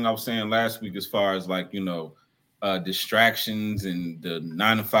same thing I was saying last week, as far as like, you know, distractions and the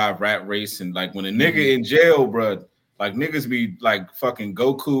 9-to-5 rat race, and like when a nigga in jail, bro, like niggas be like fucking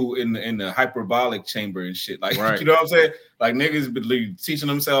Goku in the hyperbolic chamber and shit. Like, you know what I'm saying? Like niggas be teaching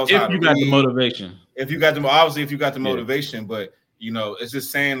themselves how to got the motivation. If you got the motivation, but you know, it's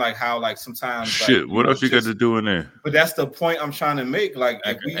just saying like how like sometimes shit. Like, what else you got to do in there? But that's the point I'm trying to make. Like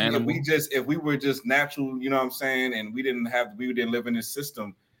if we were just natural, you know what I'm saying, and we didn't live in this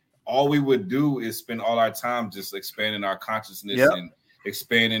system, all we would do is spend all our time just expanding our consciousness and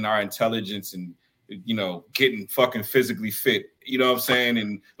expanding our intelligence and, you know, getting fucking physically fit. You know what I'm saying?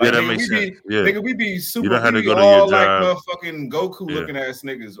 And like, that makes sense. Nigga, we be super. You don't have to go to all your like job. motherfucking Goku looking ass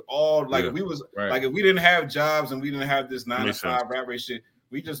niggas. All like if we was like if we didn't have jobs and we didn't have this 9-to-5 rat race shit,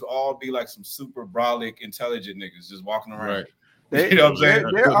 we just all be like some super brolic, intelligent niggas just walking around. You know what I'm saying?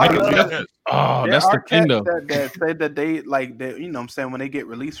 That's the thing though. That say that they like that, you know what I'm saying, when they get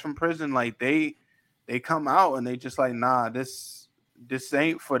released from prison, like they come out and they just like, nah, this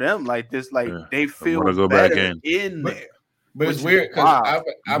ain't for them. Like this, like they feel go better back in there. But it's weird because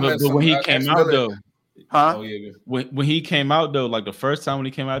I met but when he came out though, huh? When he came out though, like the first time when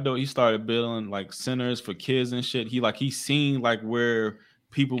he came out though, he started building like centers for kids and shit. He seen like where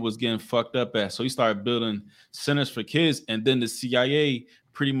people was getting fucked up at, so he started building centers for kids. And then the CIA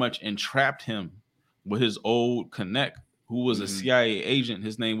pretty much entrapped him with his old connect, who was a CIA agent.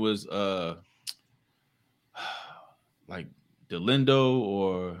 His name was like Delindo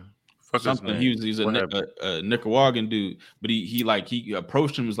or something. He's a Nicaraguan dude, but he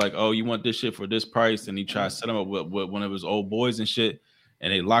approached him, was like, oh, you want this shit for this price, and he tried to set him up with one of his old boys and shit,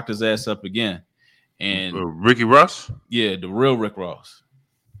 and they locked his ass up again. And Ricky Ross, the real Rick Ross.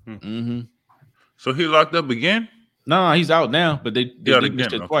 So he locked up again? No, he's out now, but they did this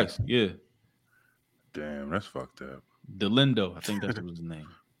shit twice. Yeah. Damn, that's fucked up. Delindo, I think that's his name.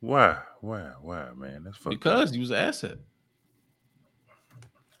 Why, man? That's fucked because up. He was an asset.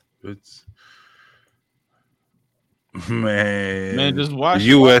 It's man, just watch. The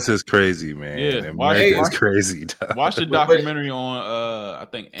U.S. is crazy, man. Yeah, America is crazy. Dog. Watch the documentary on I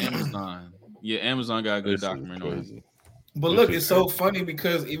think Amazon. Yeah, Amazon got a good documentary on it. But look, it's so funny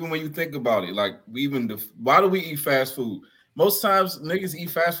because even when you think about it, like why do we eat fast food? Most times niggas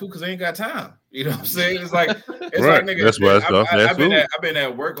eat fast food because they ain't got time. You know what I'm saying? It's like nigga, that's why it's fast food. I've been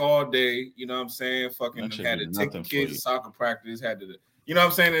at work all day. You know what I'm saying? Fucking had to take the kids to soccer practice. Had to, you know what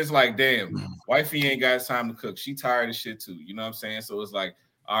I'm saying? It's like, damn, wifey ain't got time to cook. She tired of shit too. You know what I'm saying? So it's like,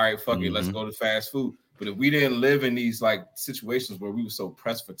 all right, fuck it, let's go to fast food. But if we didn't live in these like situations where we were so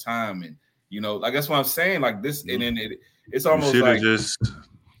pressed for time, and you know, like that's what I'm saying. Like this, and then it's almost like just,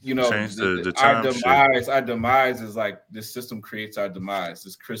 you know, our demise is like this system creates our demise.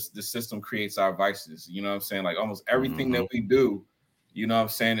 This system creates our vices. You know what I'm saying? Like almost everything that we do, you know what I'm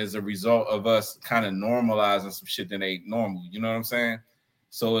saying, is a result of us kind of normalizing some shit that ain't normal. You know what I'm saying?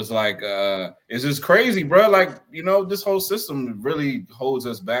 So it's like it's just crazy, bro. Like, you know, this whole system really holds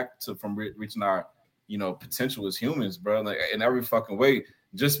us back from reaching our, you know, potential as humans, bro. Like in every fucking way,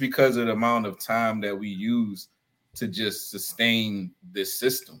 just because of the amount of time that we use to just sustain this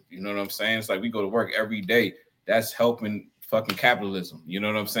system. You know what I'm saying? It's like we go to work every day. That's helping fucking capitalism. You know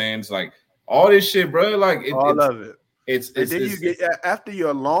what I'm saying? It's like all this shit, bro. Like all of it. It's you get after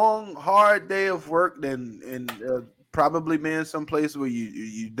your long, hard day of work, then probably been someplace where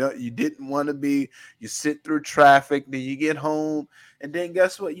you didn't want to be. You sit through traffic, then you get home, and then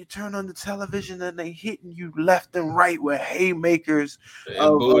guess what? You turn on the television and they hitting you left and right with haymakers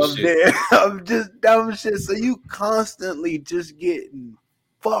of just dumb shit. So you constantly just getting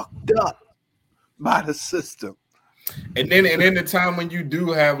fucked up by the system. And then the time when you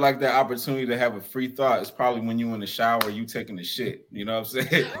do have like the opportunity to have a free thought, it's probably when you in the shower, you taking the shit. You know what I'm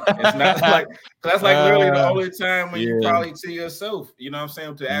saying? It's not like that's like literally the only time when you probably to yourself. You know what I'm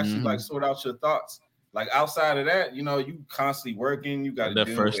saying? To actually like sort out your thoughts. Like outside of that, you know, you constantly working. You got to that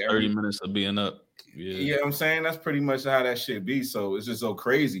first 30 minutes of being up. Yeah, what I'm saying, that's pretty much how that shit be. So it's just so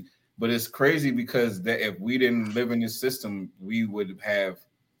crazy. But it's crazy because that if we didn't live in this system, we would have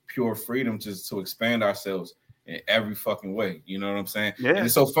pure freedom just to expand ourselves in every fucking way. You know what I'm saying? Yeah. And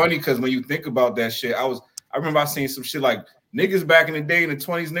it's so funny because when you think about that shit, I remember I seen some shit like niggas back in the day in the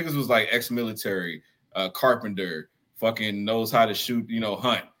 20s, niggas was like ex-military, carpenter, fucking knows how to shoot, you know,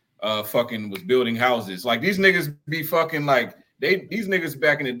 hunt, fucking was building houses. Like these niggas be fucking like these niggas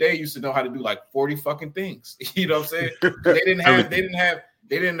back in the day used to know how to do like 40 fucking things. You know what I'm saying? They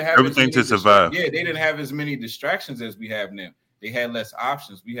didn't have everything to survive. Yeah, they didn't have as many distractions as we have now. They had less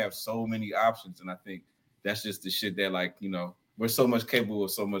options. We have so many options, and I think that's just the shit that, like, you know, we're so much capable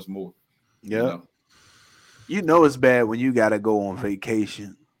of so much more. Yeah, you know it's bad when you gotta go on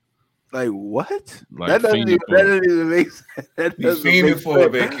vacation. Like what? Like that doesn't even make sense. That doesn't make for a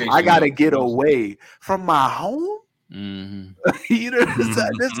sense. vacation. I gotta get away from my home. Mm-hmm. You know,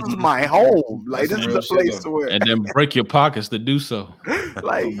 this is my home. Like this is the place to where, and then break your pockets to do so.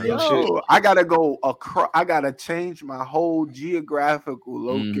 Like yo, I gotta go across. I gotta change my whole geographical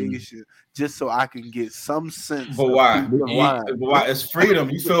location just so I can get some sense. But why? Why? It's freedom.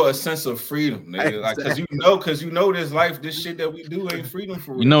 You feel a sense of freedom, nigga. Like because you know this life, this shit that we do ain't freedom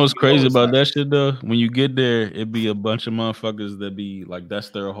for real. You know what's crazy about that shit though? When you get there, it be a bunch of motherfuckers that be like that's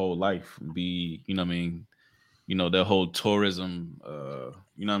their whole life. Be you know what I mean. You know, their whole tourism,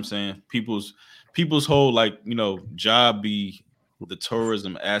 you know what I'm saying? People's whole, like, you know, job be the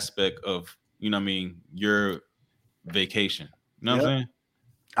tourism aspect of, you know what I mean, your vacation. You know what I'm saying?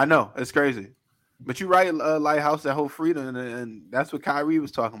 I know. It's crazy. But you're right, Lighthouse, that whole freedom, and that's what Kyrie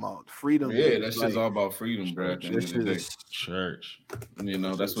was talking about. Freedom. Yeah, that shit's all about freedom, bro. At the end of the day. Church. You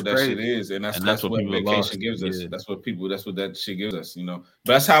know, that's what that shit is. And that's what vacation gives us. That's what that shit gives us, you know.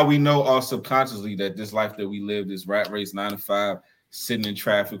 But that's how we know all subconsciously that this life that we live, this rat race 9 to 5, sitting in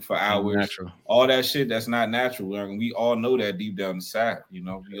traffic for hours, all that shit, that's not natural. And we all know that deep down inside, you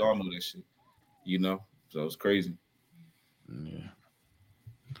know. We all know that shit, you know. So it's crazy. Yeah.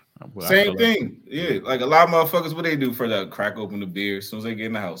 Same thing, like a lot of motherfuckers, what they do for that? Crack open the beer as soon as they get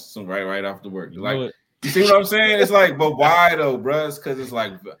in the house, so right after work. Like, you see what I'm saying? It's like, but why though, bro? It's because it's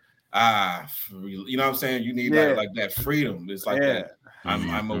like, you know what I'm saying? You need like that freedom. It's like that.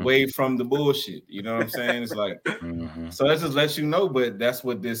 I'm away from the bullshit. You know what I'm saying? It's like, so that just lets you know. But that's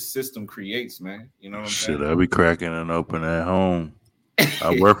what this system creates, man. You know what I'm saying? Shit, I be cracking and open at home.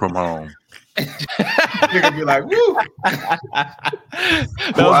 I work from home. You're gonna be like, woo.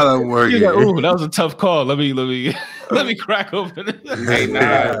 That was a tough call. Let me crack open. Hey,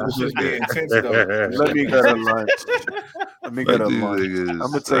 nah, this just be intense though. Let me go to lunch. I'm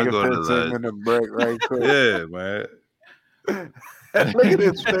gonna take a 15-minute break right quick. Yeah, man. Look at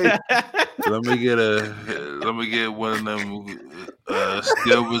his face. Let me get one of them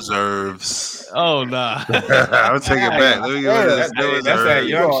still reserves. Oh nah. I'll take it back. Let me get one of them still reserves. That's that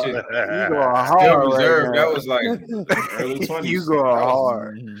young shit. You going hard. Still reserve. Right, that was like early 20s. You going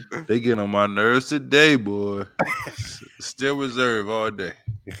hard. They get on my nerves today, boy. Still reserve all day.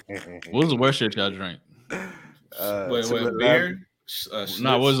 What was the worst shit y'all drank? Wait, beer?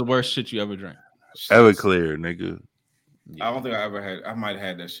 What was the worst shit you ever drank? Everclear, nigga. I don't think I ever had. I might have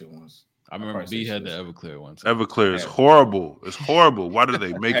had that shit once. I remember B had the Everclear once. Everclear is horrible. It's horrible. Why do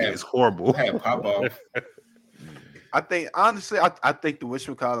they make it? It's horrible. I had pop off. I think honestly, I think the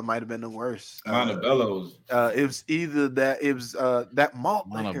whatchamacallit might have been the worst. Montebello's. It was either that. It was that malt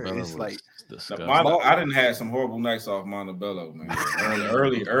liquor. It's like I didn't have some horrible nights off Montebello, man.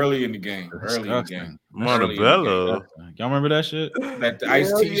 early in the game. Montebello. Y'all remember that shit? That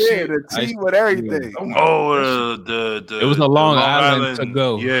iced tea shit. The tea with everything. It was a Long Island to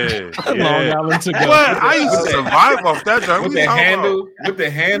go. Yeah. Long Island to go. What? I used to survive off that joint. With the handle.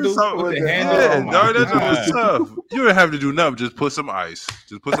 Yeah, dog, that joint was tough. You didn't have to do nothing. Just put some ice.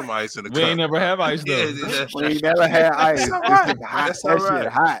 Just put some ice in the cup. We ain't never have ice though. We ain't never had ice. That's all right. That's all right.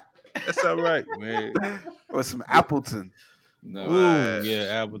 Hot. That's all right, man. With some Appleton. No,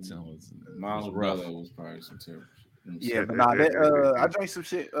 yeah, Appleton was Montebello was probably some terrible. Yeah, but I drank some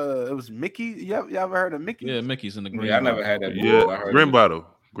shit. It was Mickey. Y'all ever heard of Mickey? Yeah, Mickey's in the green. Yeah, I never had that. Yeah, green bottle.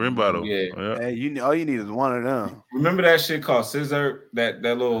 Yeah. Hey, all you need is one of them. Remember that shit called Scissor? That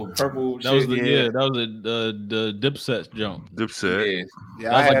little purple that shit? Was that was the Dipset jump. Dipset. Yeah,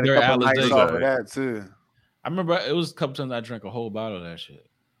 that I had like a couple nights off of that too. I remember it was a couple times I drank a whole bottle of that shit.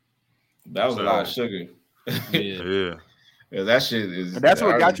 That was a lot of sugar. Yeah. Yeah, that shit is. That's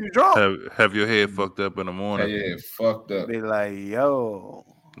what got you drunk. Have your head fucked up in the morning. Yeah, fucked up. Be like, yo,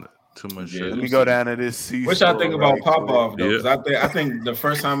 too much Yeah, shit. let me go down to this sea. What y'all think about pop off though? Because I think the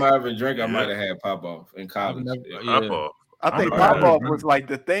first time I ever drank, I might have had pop off in college. Pop off. I think pop off was like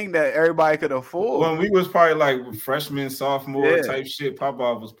the thing that everybody could afford. When we was probably like freshman, sophomore type shit, pop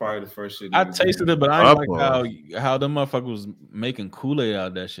off was probably the first shit. I tasted it, but I didn't like how them motherfuckers was making Kool-Aid out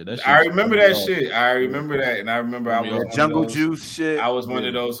of that shit. I remember that shit. I remember that, and I remember I was jungle juice shit. I was one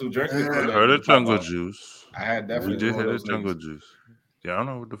of those who drank it. Heard of jungle juice? I had definitely. We did have jungle juice. Yeah, I don't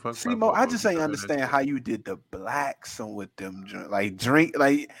know what the fuck. See, Mo, I just ain't understand how you did the black some with them drink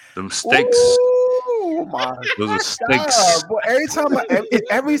like them steaks. Oh my Those are steaks. boy, every time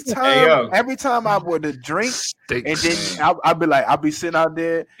I would have drink, steaks. And then I'll be sitting out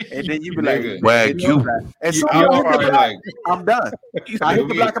there, and then you be like, Wagyu. And so I hit the black, I'm done. I hit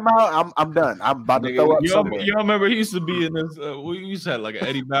the black amount, I'm done. I'm about to throw up somewhere. You remember he used to be in this? We used to have like an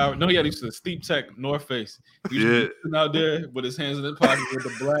Eddie Bauer. No, he had used to Steep Tech North Face. He used to be sitting out there with his hands in his pocket with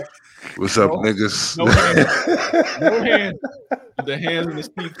the black. What's up, niggas? No hands. The hands in the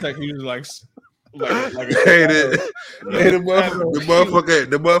Steep Tech. He was like the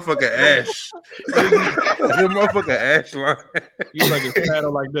motherfucker ash. The motherfucker ash line. He was like a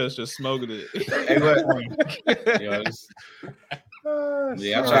paddle like this, just smoking it.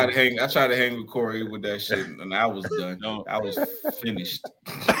 I tried to hang with Corey with that shit, and I was done. I was finished.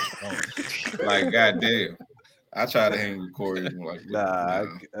 Like, goddamn. I tried to hang with Corey. Like,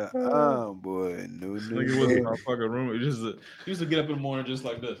 boy, no. Nigga was in our fucking room. He used to get up in the morning just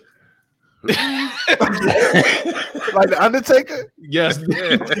like this. Like the Undertaker? Yes.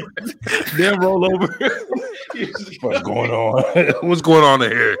 Then roll over. What's going on? What's going on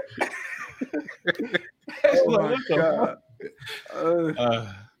in here? Oh my God. Yeah.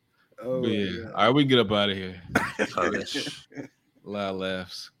 All right, we can get up out of here. A lot of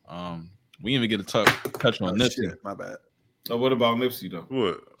laughs. We didn't even get to touch on Nipsey. Shit, my bad. So what about Nipsey though?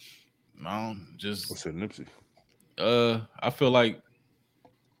 What? What's that Nipsey? I feel like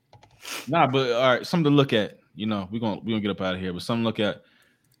but all right, something to look at. You know, we're gonna get up out of here, but something to look at.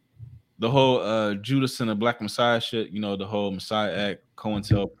 The whole Judas and the Black Messiah shit, you know, the whole Messiah Act,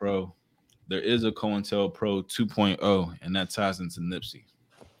 COINTELPRO. There is a COINTELPRO 2.0, and that ties into Nipsey.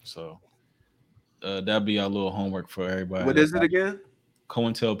 So that'll be our little homework for everybody. What is it again?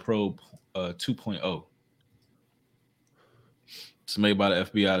 COINTELPRO 2.0. It's made by the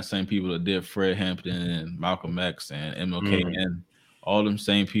FBI, the same people that did Fred Hampton and Malcolm X and MLK and all them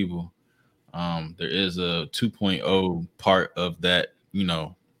same people. There is a 2.0 part of that, you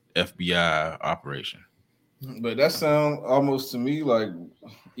know, FBI operation. But that sound almost to me like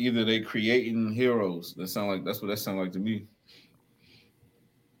either they creating heroes. That's what that sound like to me.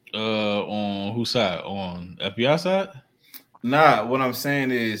 On whose side? On FBI side? Nah, what I'm saying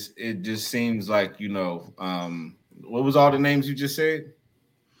is it just seems like, you know, what was all the names you just said?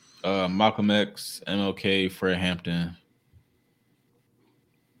 Malcolm X, MLK, Fred Hampton.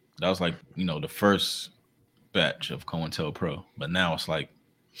 That was like, you know, the first batch of COINTELPRO. But now it's like,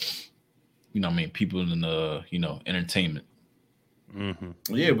 you know, I mean, people in the, you know, entertainment.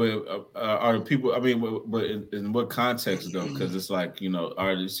 Mm-hmm. Yeah, but are the people? I mean, but in what context though? Because it's like, you know,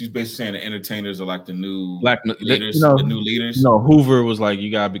 she's basically saying the entertainers are like the new leaders. You know, the new leaders. You know, Hoover was like, you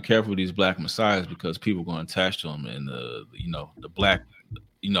gotta be careful with these black messiahs because people are going to attach to them, and you know, the black,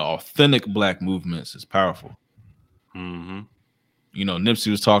 you know, authentic black movements is powerful. Mm-hmm. You know,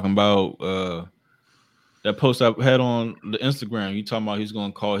 Nipsey was talking about that post I had on the Instagram. You talking about he's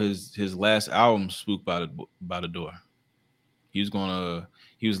going to call his last album "Spook by the Door." He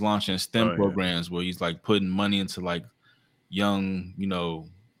was launching STEM programs where he's like putting money into like young, you know,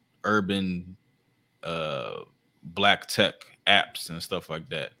 urban black tech apps and stuff like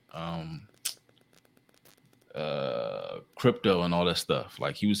that. Crypto and all that stuff.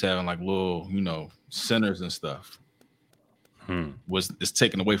 Like he was having like little, you know, centers and stuff. It's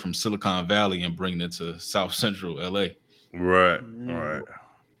taken away from Silicon Valley and bringing it to South Central LA. Right.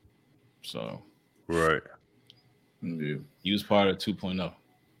 So. Right. Yeah. He was part of 2.0.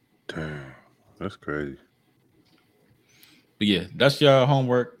 Damn. That's crazy. But yeah, that's y'all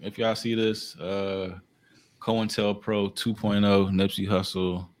homework. If y'all see this, COINTELPRO 2.0, Nipsey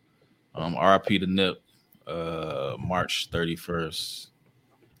Hussle, RIP to Nip, March 31st.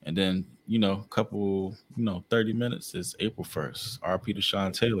 And then, you know, 30 minutes is April 1st. RP to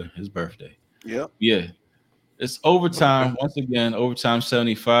Sean Taylor, his birthday. Yep. Yeah. It's overtime. Once again, overtime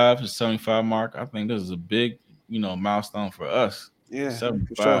 75, the 75 mark. I think this is a big, you know, milestone for us. Yeah.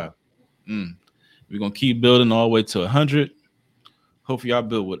 75. We're going to keep building all the way to 100. Hope y'all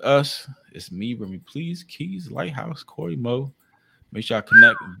build with us. It's me, Remy Please, Keys, Lighthouse, Corey Mo. Make sure y'all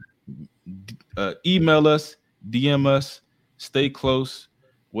connect. Email us, DM us, stay close.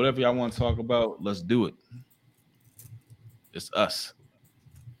 Whatever y'all want to talk about, let's do it. It's us.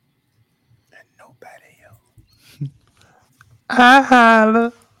 And nobody else. I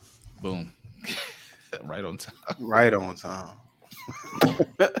holla. Boom. Right on time. Right on time.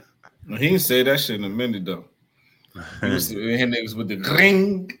 He didn't say that shit in a minute though. He was hitting niggas with the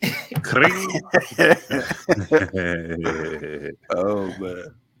ring. Oh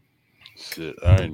man. Shit. I ain't